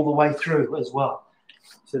away all the way through as well.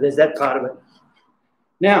 So there's that part of it.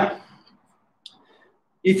 Now,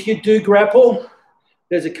 if you do grapple,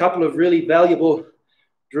 there's a couple of really valuable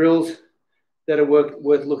drills that are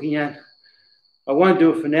worth looking at. I won't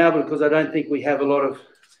do it for now because I don't think we have a lot of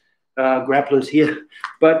grapplers here.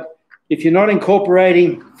 But if you're not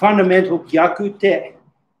incorporating fundamental gyakute,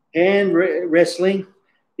 hand wrestling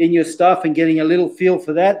in your stuff and getting a little feel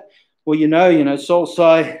for that, well, you know, Sol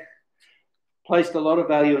Sai placed a lot of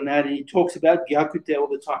value in that, and he talks about gyakute all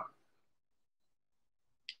the time.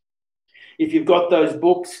 If you've got those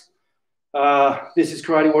books, This is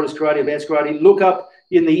Karate, What is Karate, Advanced Karate, look up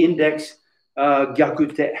in the index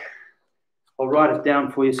gyakute. I'll write it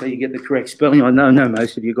down for you so you get the correct spelling. I know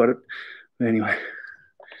most of you got it. But anyway.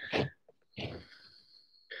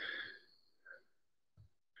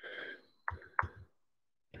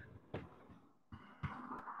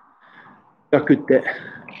 Gyakute.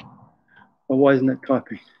 Well, why isn't it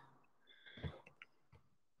typing?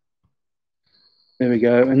 There we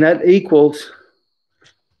go. And that equals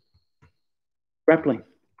grappling.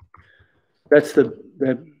 That's the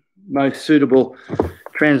most suitable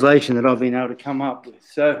translation that I've been able to come up with.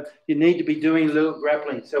 So you need to be doing a little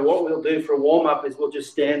grappling. So what we'll do for a warm-up is we'll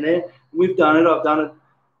just stand there. We've done it. I've done it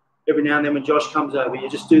every now and then when Josh comes over. You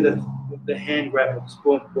just do the hand grapples.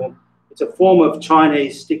 Boom, boom. It's a form of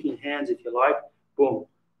Chinese sticking hands, if you like. Boom.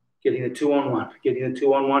 Getting the 2-on-1. Getting the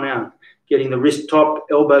 2-on-1 out. Getting the wrist top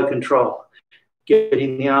elbow control.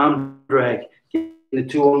 Getting the arm drag. Getting the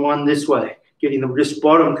 2-on-1 this way. Getting the wrist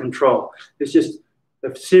bottom control. It's just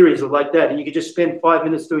a series of like that. And you can just spend 5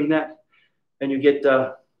 minutes doing that and you get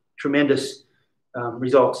tremendous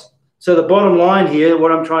results. So the bottom line here,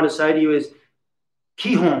 what I'm trying to say to you is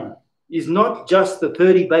Kihon is not just the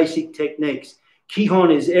 30 basic techniques.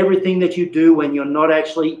 Kihon is everything that you do when you're not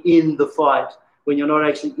actually in the fight, when you're not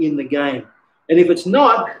actually in the game. And if it's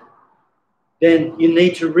not, then you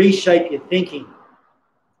need to reshape your thinking,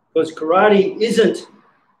 because karate isn't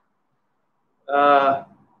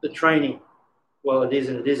the training. Well, it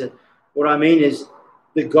isn't. What I mean is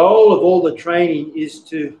the goal of all the training is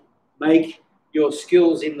to make your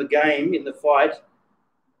skills in the game, in the fight,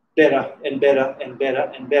 better and better and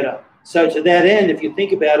better and better. So to that end, if you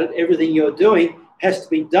think about it, everything you're doing has to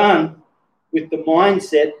be done with the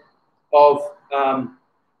mindset of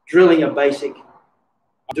drilling a basic.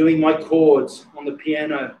 I'm doing my chords on the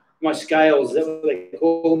piano, my scales, that's what they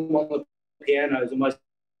call them on the pianos, and my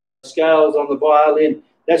scales on the violin.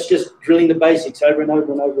 That's just drilling the basics over and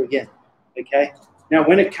over and over again, okay? Now,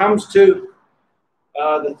 when it comes to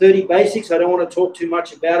the 30 basics, I don't want to talk too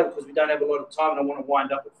much about it because we don't have a lot of time and I want to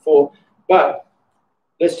wind up at 4. But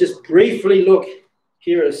let's just briefly look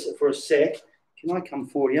here for a sec. Can I come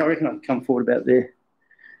forward? Yeah, I reckon I can come forward about there.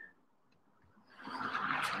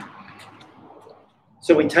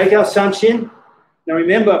 So we take our Sanshin. Now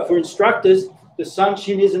remember, for instructors, the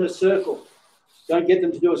Sanshin isn't a circle. Don't get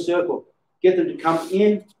them to do a circle. Get them to come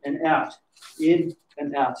in and out. In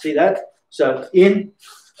and out. See that? So in,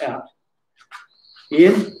 out.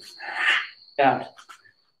 In, out.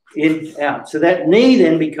 In, out. So that knee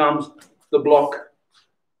then becomes the block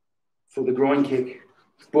for the groin kick.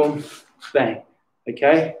 Boom, bang.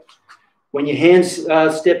 Okay? When your hands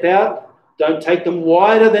step out, don't take them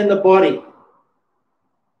wider than the body.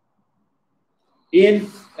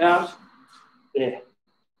 In, out, there.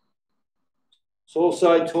 It's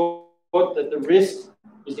also taught that the wrist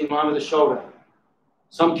is in line with the shoulder.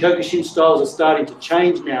 Some Kyokushin styles are starting to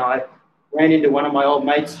change now. I ran into one of my old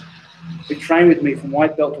mates who trained with me from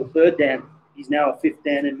white belt to 3rd Dan. He's now a 5th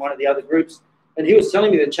Dan in one of the other groups. And he was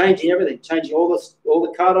telling me they're changing everything, changing all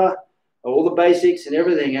the kata, all the basics and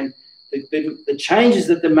everything. And the changes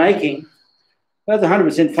that they're making, that's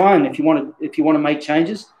 100% fine if you want to make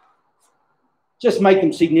changes. Just make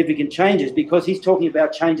them significant changes, because he's talking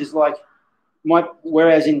about changes like,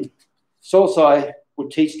 whereas in Sosai would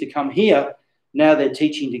teach to come here, now they're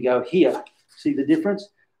teaching to go here. See the difference?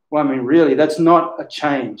 Well, I mean, really, that's not a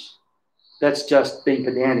change. That's just being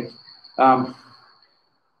pedantic.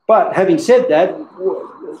 But having said that,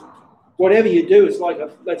 whatever you do, it's like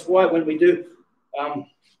that's why when we do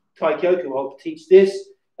Taikyoku, I'll teach this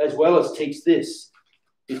as well as teach this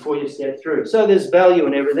before you step through. So there's value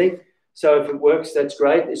in everything. So if it works, that's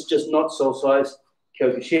great. It's just not Sosai's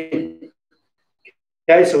Kyokushin.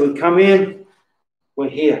 Okay, so we'll come in, we're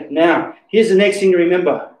here. Now, here's the next thing to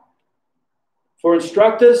remember. For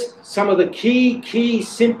instructors, some of the key,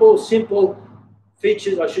 simple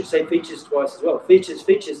features, I should say features twice as well,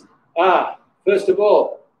 features are, first of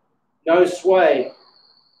all, no sway.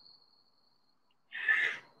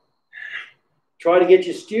 Try to get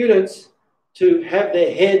your students to have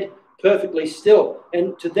their head perfectly still.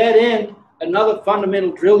 And to that end, another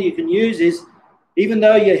fundamental drill you can use is, even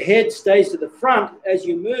though your head stays to the front, as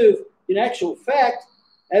you move, in actual fact,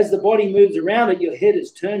 as the body moves around it, your head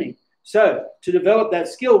is turning. So to develop that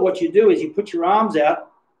skill, what you do is you put your arms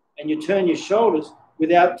out and you turn your shoulders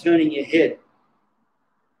without turning your head.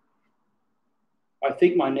 I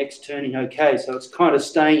think my neck's turning okay, so it's kind of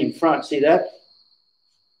staying in front. See that?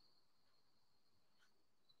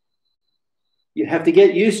 You have to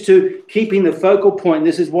get used to keeping the focal point.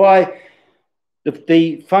 This is why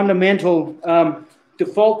the fundamental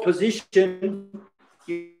default position,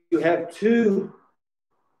 you have two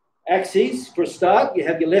axes for a start. You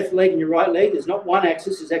have your left leg and your right leg. There's not one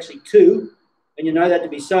axis, there's actually two. And you know that to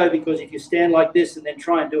be so because if you stand like this and then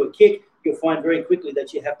try and do a kick, you'll find very quickly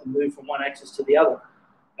that you have to move from one axis to the other.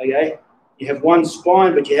 Okay? You have one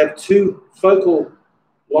spine, but you have two focal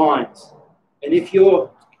lines. And if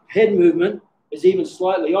your head movement is even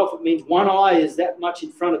slightly off, it means one eye is that much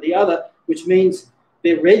in front of the other, which means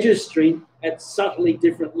they're registering at subtly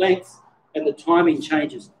different lengths and the timing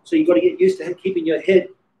changes. So you've got to get used to keeping your head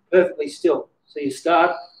perfectly still. So you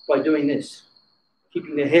start by doing this,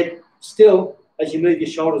 keeping the head still as you move your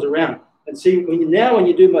shoulders around. And see, when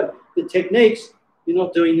you do the techniques, you're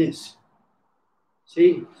not doing this.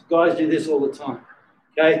 See, guys do this all the time.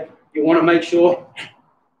 Okay, you want to make sure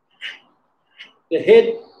the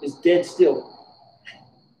head is dead still.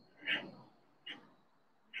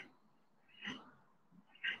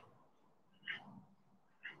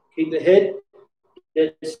 Keep the head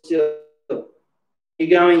dead still. You're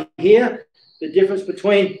going here. The difference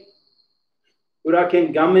between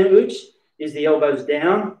Uraken Gamen Uch is the elbows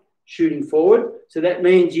down, shooting forward. So that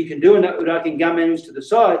means you can do an Uraken Gamen Uch to the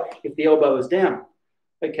side if the elbow is down.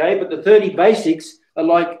 Okay, but the 30 basics are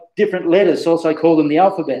like different letters, so I call them the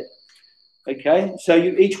alphabet. Okay, so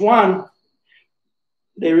each one,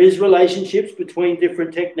 there is relationships between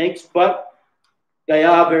different techniques, but they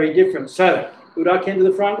are very different. So Uraken to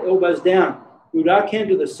the front, elbows down. Uraken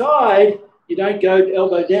to the side, you don't go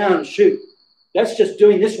elbow down and shoot. That's just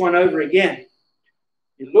doing this one over again.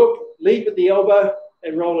 You look, lead with the elbow,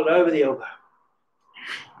 and roll it over the elbow.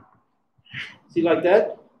 See, like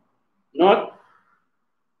that? Not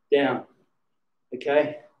down.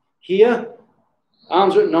 Okay? Here,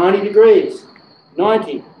 arms are at 90 degrees.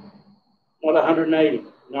 90, not 180.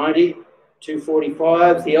 90,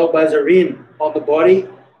 245. The elbows are in on the body.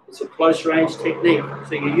 It's a close range technique.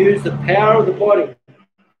 So you use the power of the body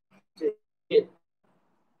to hit.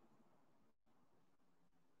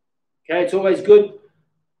 Okay, it's always good.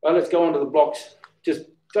 Well, let's go on to the blocks.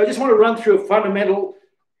 I just want to run through fundamental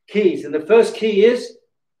keys. And the first key is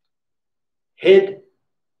head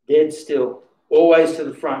dead still, always to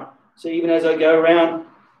the front. So even as I go around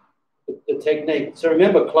the technique. So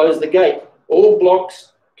remember, close the gate. All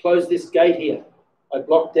blocks, close this gate here. I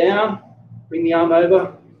block down, bring the arm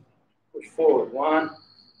over, push forward. 1,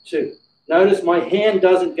 2. Notice my hand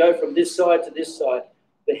doesn't go from this side to this side.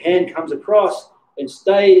 The hand comes across and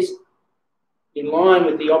stays in line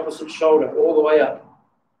with the opposite shoulder all the way up.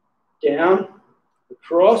 Down,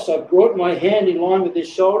 across. I've brought my hand in line with this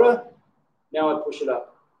shoulder. Now I push it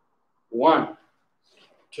up. 1,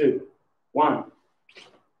 2, 1,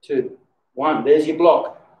 2, 1. There's your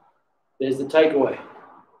block. There's the takeaway.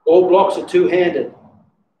 All blocks are two-handed.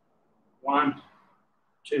 1,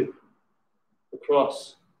 2.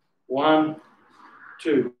 Across. 1,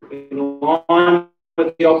 2. In line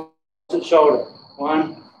with the opposite shoulder.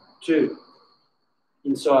 1, 2.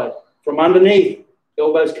 Inside. From underneath,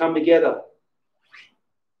 elbows come together.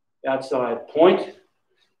 Outside. Point.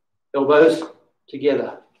 Elbows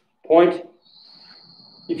together. Point.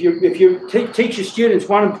 If you teach your students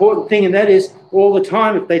one important thing, and that is all the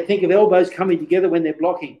time, if they think of elbows coming together when they're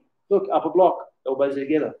blocking. Look, upper block, elbows are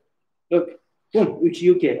together. Look, boom,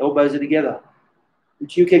 uchi-uke, elbows are together.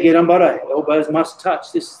 Uchi-uke gerambare, elbows must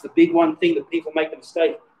touch. This is the big one thing that people make the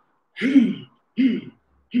mistake.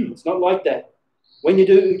 It's not like that. When you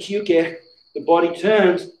do uchi-uke, the body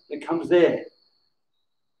turns and comes there.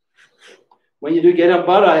 When you do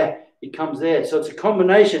gerambare, it comes there. So it's a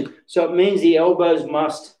combination. So it means the elbows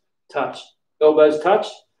must touch. Elbows touch.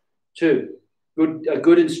 2. A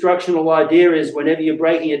good instructional idea is whenever you're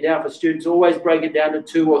breaking it down for students, always break it down to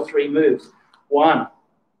 2 or 3 moves. 1,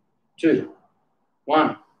 2,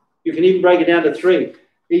 1. You can even break it down to 3.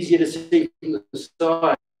 easier to see from the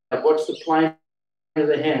side. Watch the plane of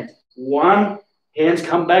the hands. 1, hands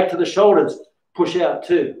come back to the shoulders. Push out.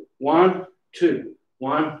 2, 1, 2,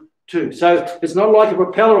 1, 2. So it's not like a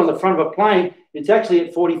propeller on the front of a plane. It's actually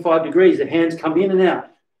at 45 degrees. The hands come in and out,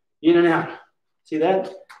 in and out. See that?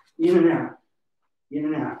 In and out, in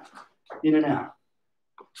and out, in and out,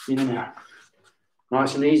 in and out.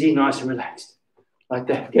 Nice and easy, nice and relaxed. Like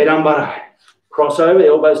that. Get ambara. Cross over,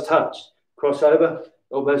 elbows touch. Cross over,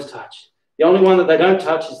 elbows touch. The only one that they don't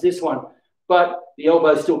touch is this one, but the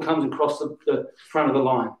elbow still comes across the front of the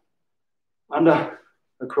line. Under,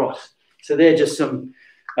 across. So they're just some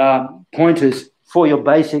pointers for your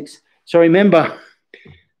basics. So remember,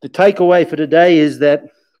 the takeaway for today is that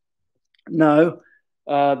no,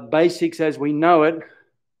 basics as we know it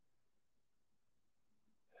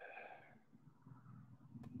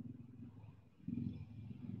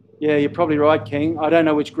yeah, you're probably right, King. I don't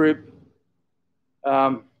know which group.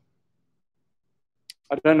 I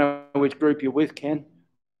don't know which group you're with, Ken.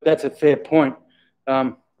 That's a fair point.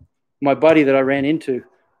 My buddy that I ran into,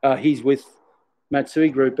 he's with Matsui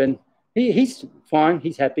Group, and he's fine.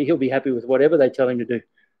 He's happy. He'll be happy with whatever they tell him to do.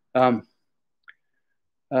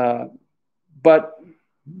 But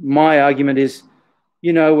my argument is,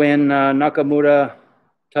 you know, when Nakamura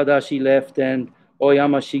Tadashi left and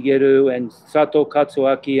Oyama Shigeru and Sato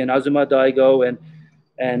Katsuaki and Azuma Daigo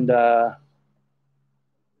and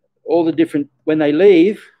all the different, when they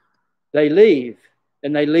leave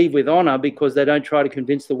and they leave with honor because they don't try to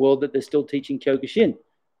convince the world that they're still teaching Kyokushin.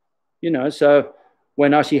 You know, so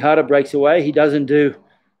when Ashihara breaks away, he doesn't do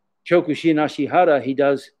Kyokushin Ashihara, he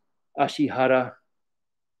does Ashihara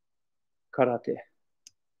Karate.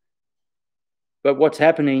 But what's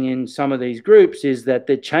happening in some of these groups is that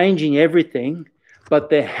they're changing everything, but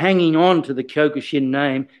they're hanging on to the Kyokushin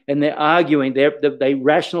name and they're arguing. They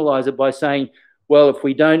rationalize it by saying, well, if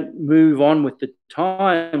we don't move on with the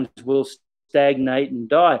times, we'll stagnate and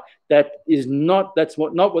die. That's not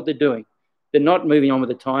what they're doing. They're not moving on with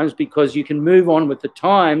the times because you can move on with the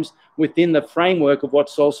times within the framework of what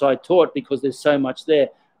Solsai taught because there's so much there.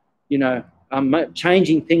 You know,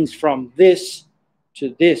 changing things from this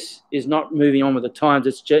to this is not moving on with the times.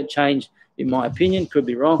 It's changed, in my opinion. Could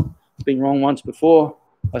be wrong. Been wrong once before.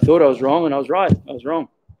 I thought I was wrong and I was right. I was wrong,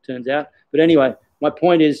 turns out. But anyway, my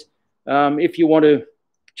point is, if you want to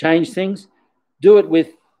change things, do it with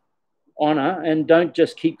honor and don't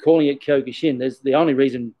just keep calling it Kyokushin. There's the only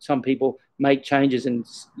reason some people make changes and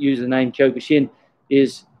use the name Kyokushin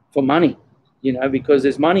is for money, you know, because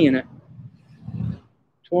there's money in it.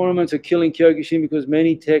 Tournaments are killing Kyokushin because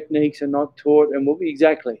many techniques are not taught. And we'll be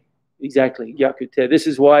exactly, Gyakute. This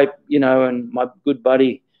is why, you know, and my good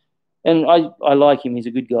buddy, and I like him. He's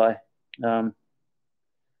a good guy.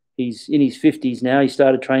 He's in his 50s now. He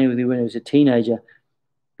started training with me when he was a teenager.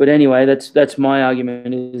 But anyway, that's my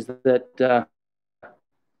argument is that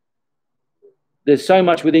there's so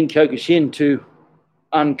much within Kyokushin to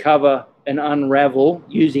uncover and unravel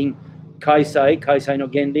using Kaisei no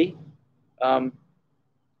Gendi,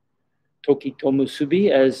 Toki to Musubi,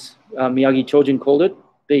 as Miyagi Chojin called it,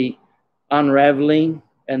 the unraveling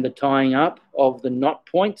and the tying up of the knot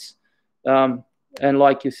points. And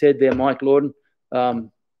like you said there, Mike Lorden,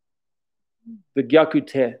 the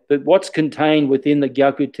Gyakute, what's contained within the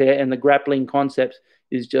Gyakute and the grappling concepts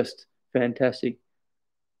is just fantastic.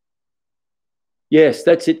 Yes,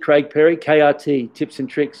 that's it, Craig Perry, KRT, Tips and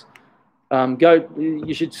Tricks.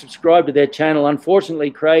 You should subscribe to their channel.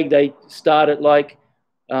 Unfortunately, Craig, they start at like,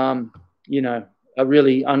 you know, a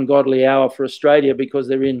really ungodly hour for Australia because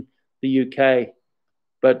they're in the UK.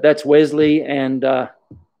 But that's Wesley and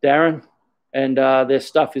Darren, and their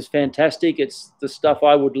stuff is fantastic. It's the stuff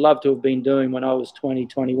I would love to have been doing when I was 20,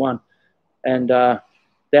 21. And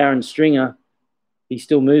Darren Stringer, he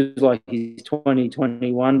still moves like he's 20,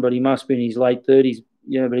 21, but he must be in his late 30s,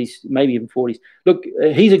 you know, but he's maybe even 40s. Look,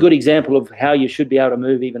 he's a good example of how you should be able to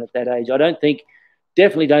move even at that age.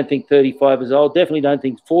 Definitely don't think 35 years old, definitely don't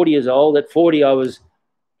think 40 years old. At 40, I was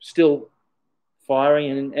still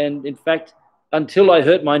firing. And in fact, until I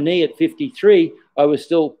hurt my knee at 53, I was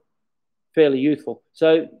still fairly youthful.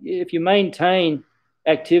 So if you maintain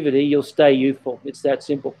activity, you'll stay youthful. It's that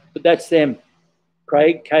simple. But that's them.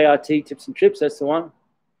 Craig, KRT, Tips and Trips, that's the one.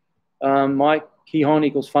 Mike, Shihan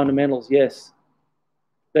equals fundamentals, yes.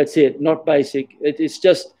 That's it, not basic. It's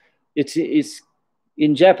just, it's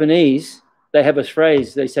in Japanese, they have a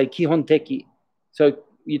phrase, they say, Kihon teki. So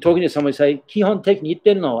you're talking to someone, say, Kihon teki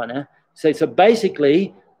yitten no wa ne. So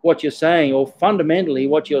basically, what you're saying, or fundamentally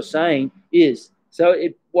what you're saying is, so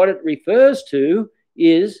what it refers to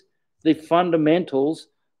is the fundamentals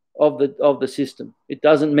of the system. It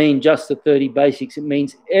doesn't mean just the 30 basics. It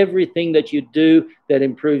means everything that you do that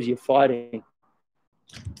improves your fighting.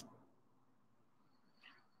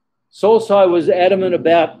 Solsai was adamant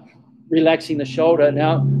about relaxing the shoulder.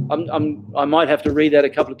 Now, I might have to read that a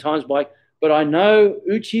couple of times, Mike, but I know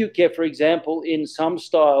Uchiuke, for example, in some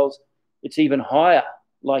styles, it's even higher,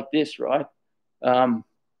 like this, right? I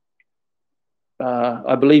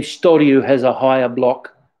believe Storyu has a higher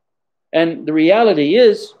block. And the reality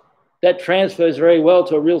is that transfers very well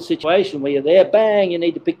to a real situation where you're there, bang, you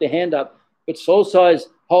need to pick the hand up. But Solsai's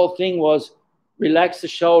whole thing was relax the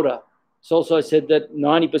shoulder. Solsai said that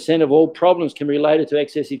 90% of all problems can be related to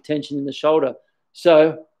excessive tension in the shoulder.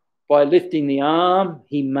 So by lifting the arm,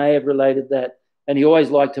 he may have related that. And he always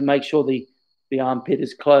liked to make sure the armpit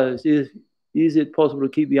is closed. Is it possible to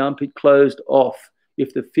keep the armpit closed off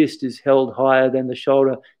if the fist is held higher than the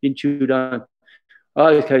shoulder in Chudan?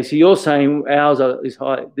 Okay, so you're saying ours is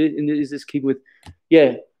high. Is this keep with?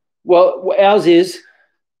 Yeah. Well, ours is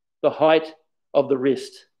the height of the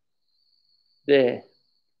wrist there.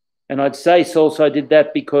 And I'd say Solsai did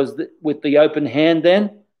that because with the open hand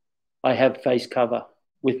then, I have face cover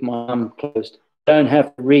with my arm closed. I don't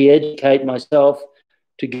have to re-educate myself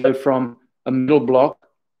to go from a middle block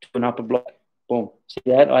to an upper block. Boom. See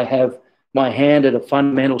that? I have my hand at a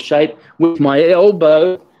fundamental shape with my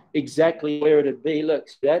elbow exactly where it'd be. Look,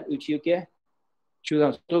 see that? Uchiuke,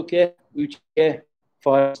 Chudansuke, Uchiuke,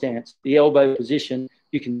 fire stance. The elbow position,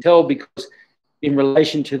 you can tell because in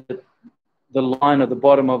relation to the line of the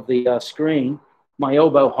bottom of the screen, my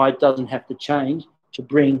elbow height doesn't have to change to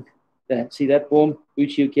bring that. See that? Boom,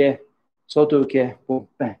 Uchiuke, Sotoke, boom,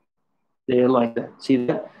 bang. There, like that. See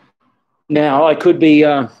that? Now, I could be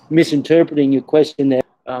misinterpreting your question there,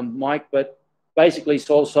 Mike, but basically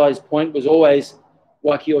Solsai's point was always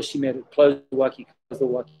waki oshimeru, close the waki, close the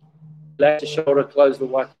waki. Relax the shoulder, close the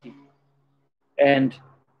waki. And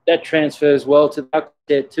that transfers well to the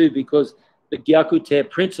gyakute too, because the gyakute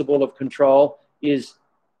principle of control is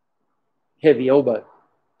heavy elbow.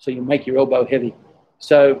 So you make your elbow heavy.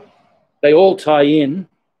 So they all tie in.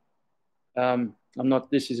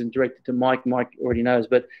 This isn't directed to Mike. Mike already knows,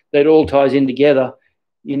 but that all ties in together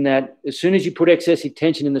in that as soon as you put excessive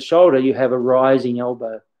tension in the shoulder, you have a rising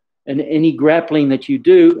elbow. And any grappling that you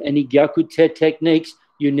do, any gyakute techniques,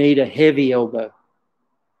 you need a heavy elbow.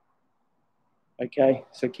 Okay,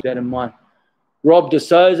 so keep that in mind. Rob De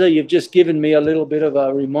Souza, you've just given me a little bit of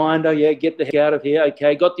a reminder. Yeah, get the heck out of here.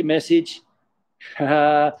 Okay, got your message.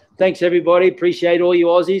 Thanks, everybody. Appreciate all you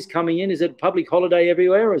Aussies coming in. Is it public holiday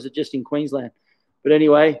everywhere or is it just in Queensland? But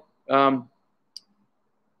anyway,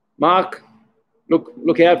 Mark,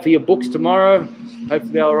 look out for your books tomorrow.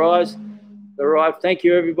 Hopefully they'll arrive. Thank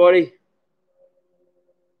you, everybody.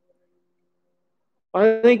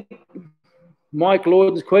 I think Mike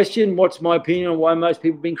Lord's question, what's my opinion on why most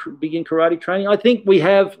people begin karate training? I think we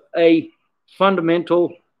have a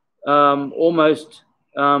fundamental, almost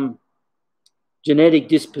genetic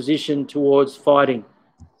disposition towards fighting.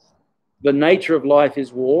 The nature of life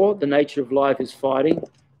is war. The nature of life is fighting.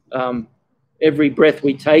 Every breath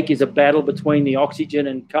we take is a battle between the oxygen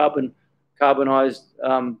and carbon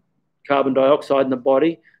dioxide in the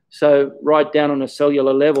body. So right down on a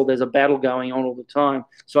cellular level, there's a battle going on all the time.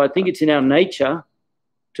 So I think it's in our nature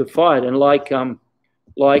to fight. And like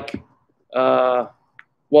Walt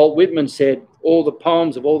Whitman said, all the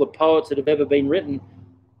poems of all the poets that have ever been written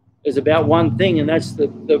is about one thing, and that's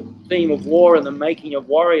the theme of war and the making of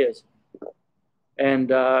warriors. And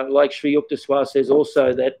like Sri Yukteswar says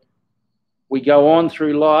also that we go on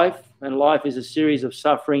through life, and life is a series of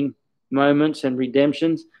suffering moments and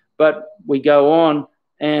redemptions, but we go on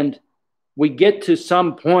and we get to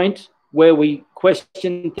some point where we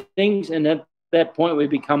question things, and at that point we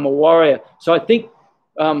become a warrior. So I think,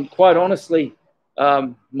 quite honestly,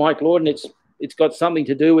 Mike Lorden, it's got something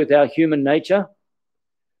to do with our human nature.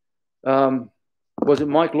 Was it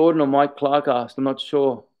Mike Lorden or Mike Clark asked? I'm not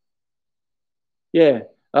sure. Yeah,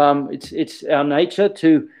 it's our nature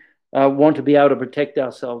to want to be able to protect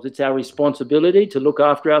ourselves. It's our responsibility to look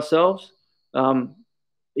after ourselves.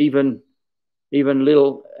 Even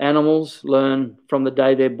little animals learn from the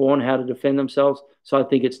day they're born how to defend themselves. So I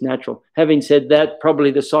think it's natural. Having said that,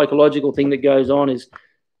 probably the psychological thing that goes on is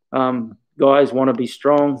guys want to be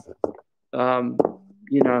strong.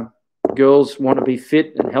 Girls want to be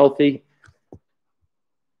fit and healthy.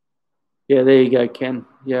 Yeah, there you go, Ken.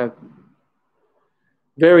 Yeah.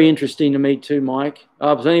 Very interesting to me too, Mike.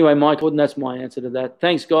 So anyway, Mike, that's my answer to that.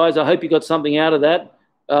 Thanks, guys. I hope you got something out of that.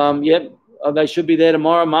 Yep, they should be there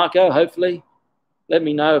tomorrow, Marco, hopefully. Let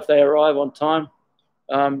me know if they arrive on time.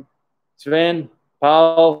 Sven,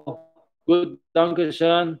 Paul, good Good.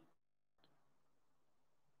 Dankeschön.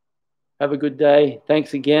 Have a good day.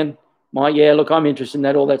 Thanks again. Yeah, look, I'm interested in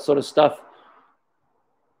that, all that sort of stuff.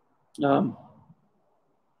 Good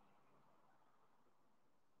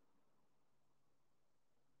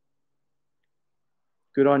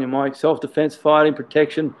on you, Mike. Self-defense, fighting,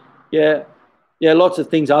 protection. Yeah. Yeah, lots of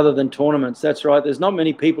things other than tournaments. That's right. There's not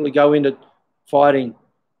many people who go into fighting.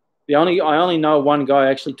 I only know one guy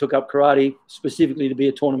actually took up karate specifically to be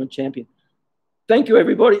a tournament champion. Thank you,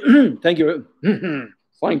 everybody. Thank you.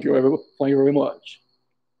 Thank you, everybody. Thank you very much.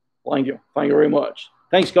 Thank you. Thank you very much.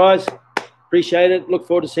 Thanks, guys. Appreciate it. Look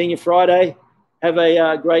forward to seeing you Friday. Have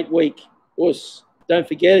a great week. Don't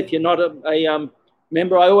forget, if you're not a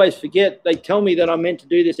member, I always forget. They tell me that I'm meant to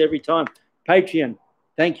do this every time. Patreon.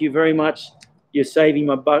 Thank you very much. You're saving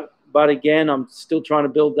my butt again. I'm still trying to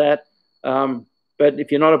build that. But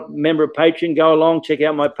if you're not a member of Patreon, go along, check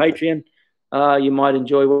out my Patreon. You might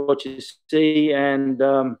enjoy what you see, and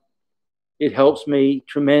it helps me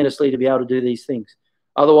tremendously to be able to do these things.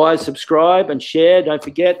 Otherwise, subscribe and share. Don't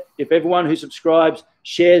forget, if everyone who subscribes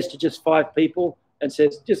shares to just 5 people and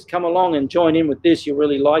says, just come along and join in with this, you'll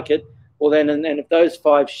really like it. Well, then, and if those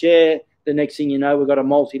 5 share, the next thing you know, we've got a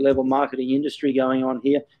multi-level marketing industry going on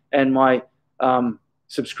here, and my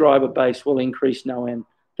subscriber base will increase no end.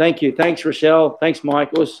 Thank you. Thanks, Rochelle. Thanks,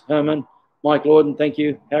 Mike. Herman, Mike Lorden. Thank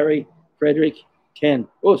you, Harry, Frederick, Ken.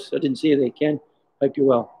 I didn't see you there, Ken. Hope you're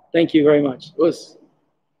well. Thank you very much.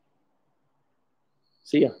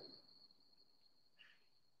 See ya.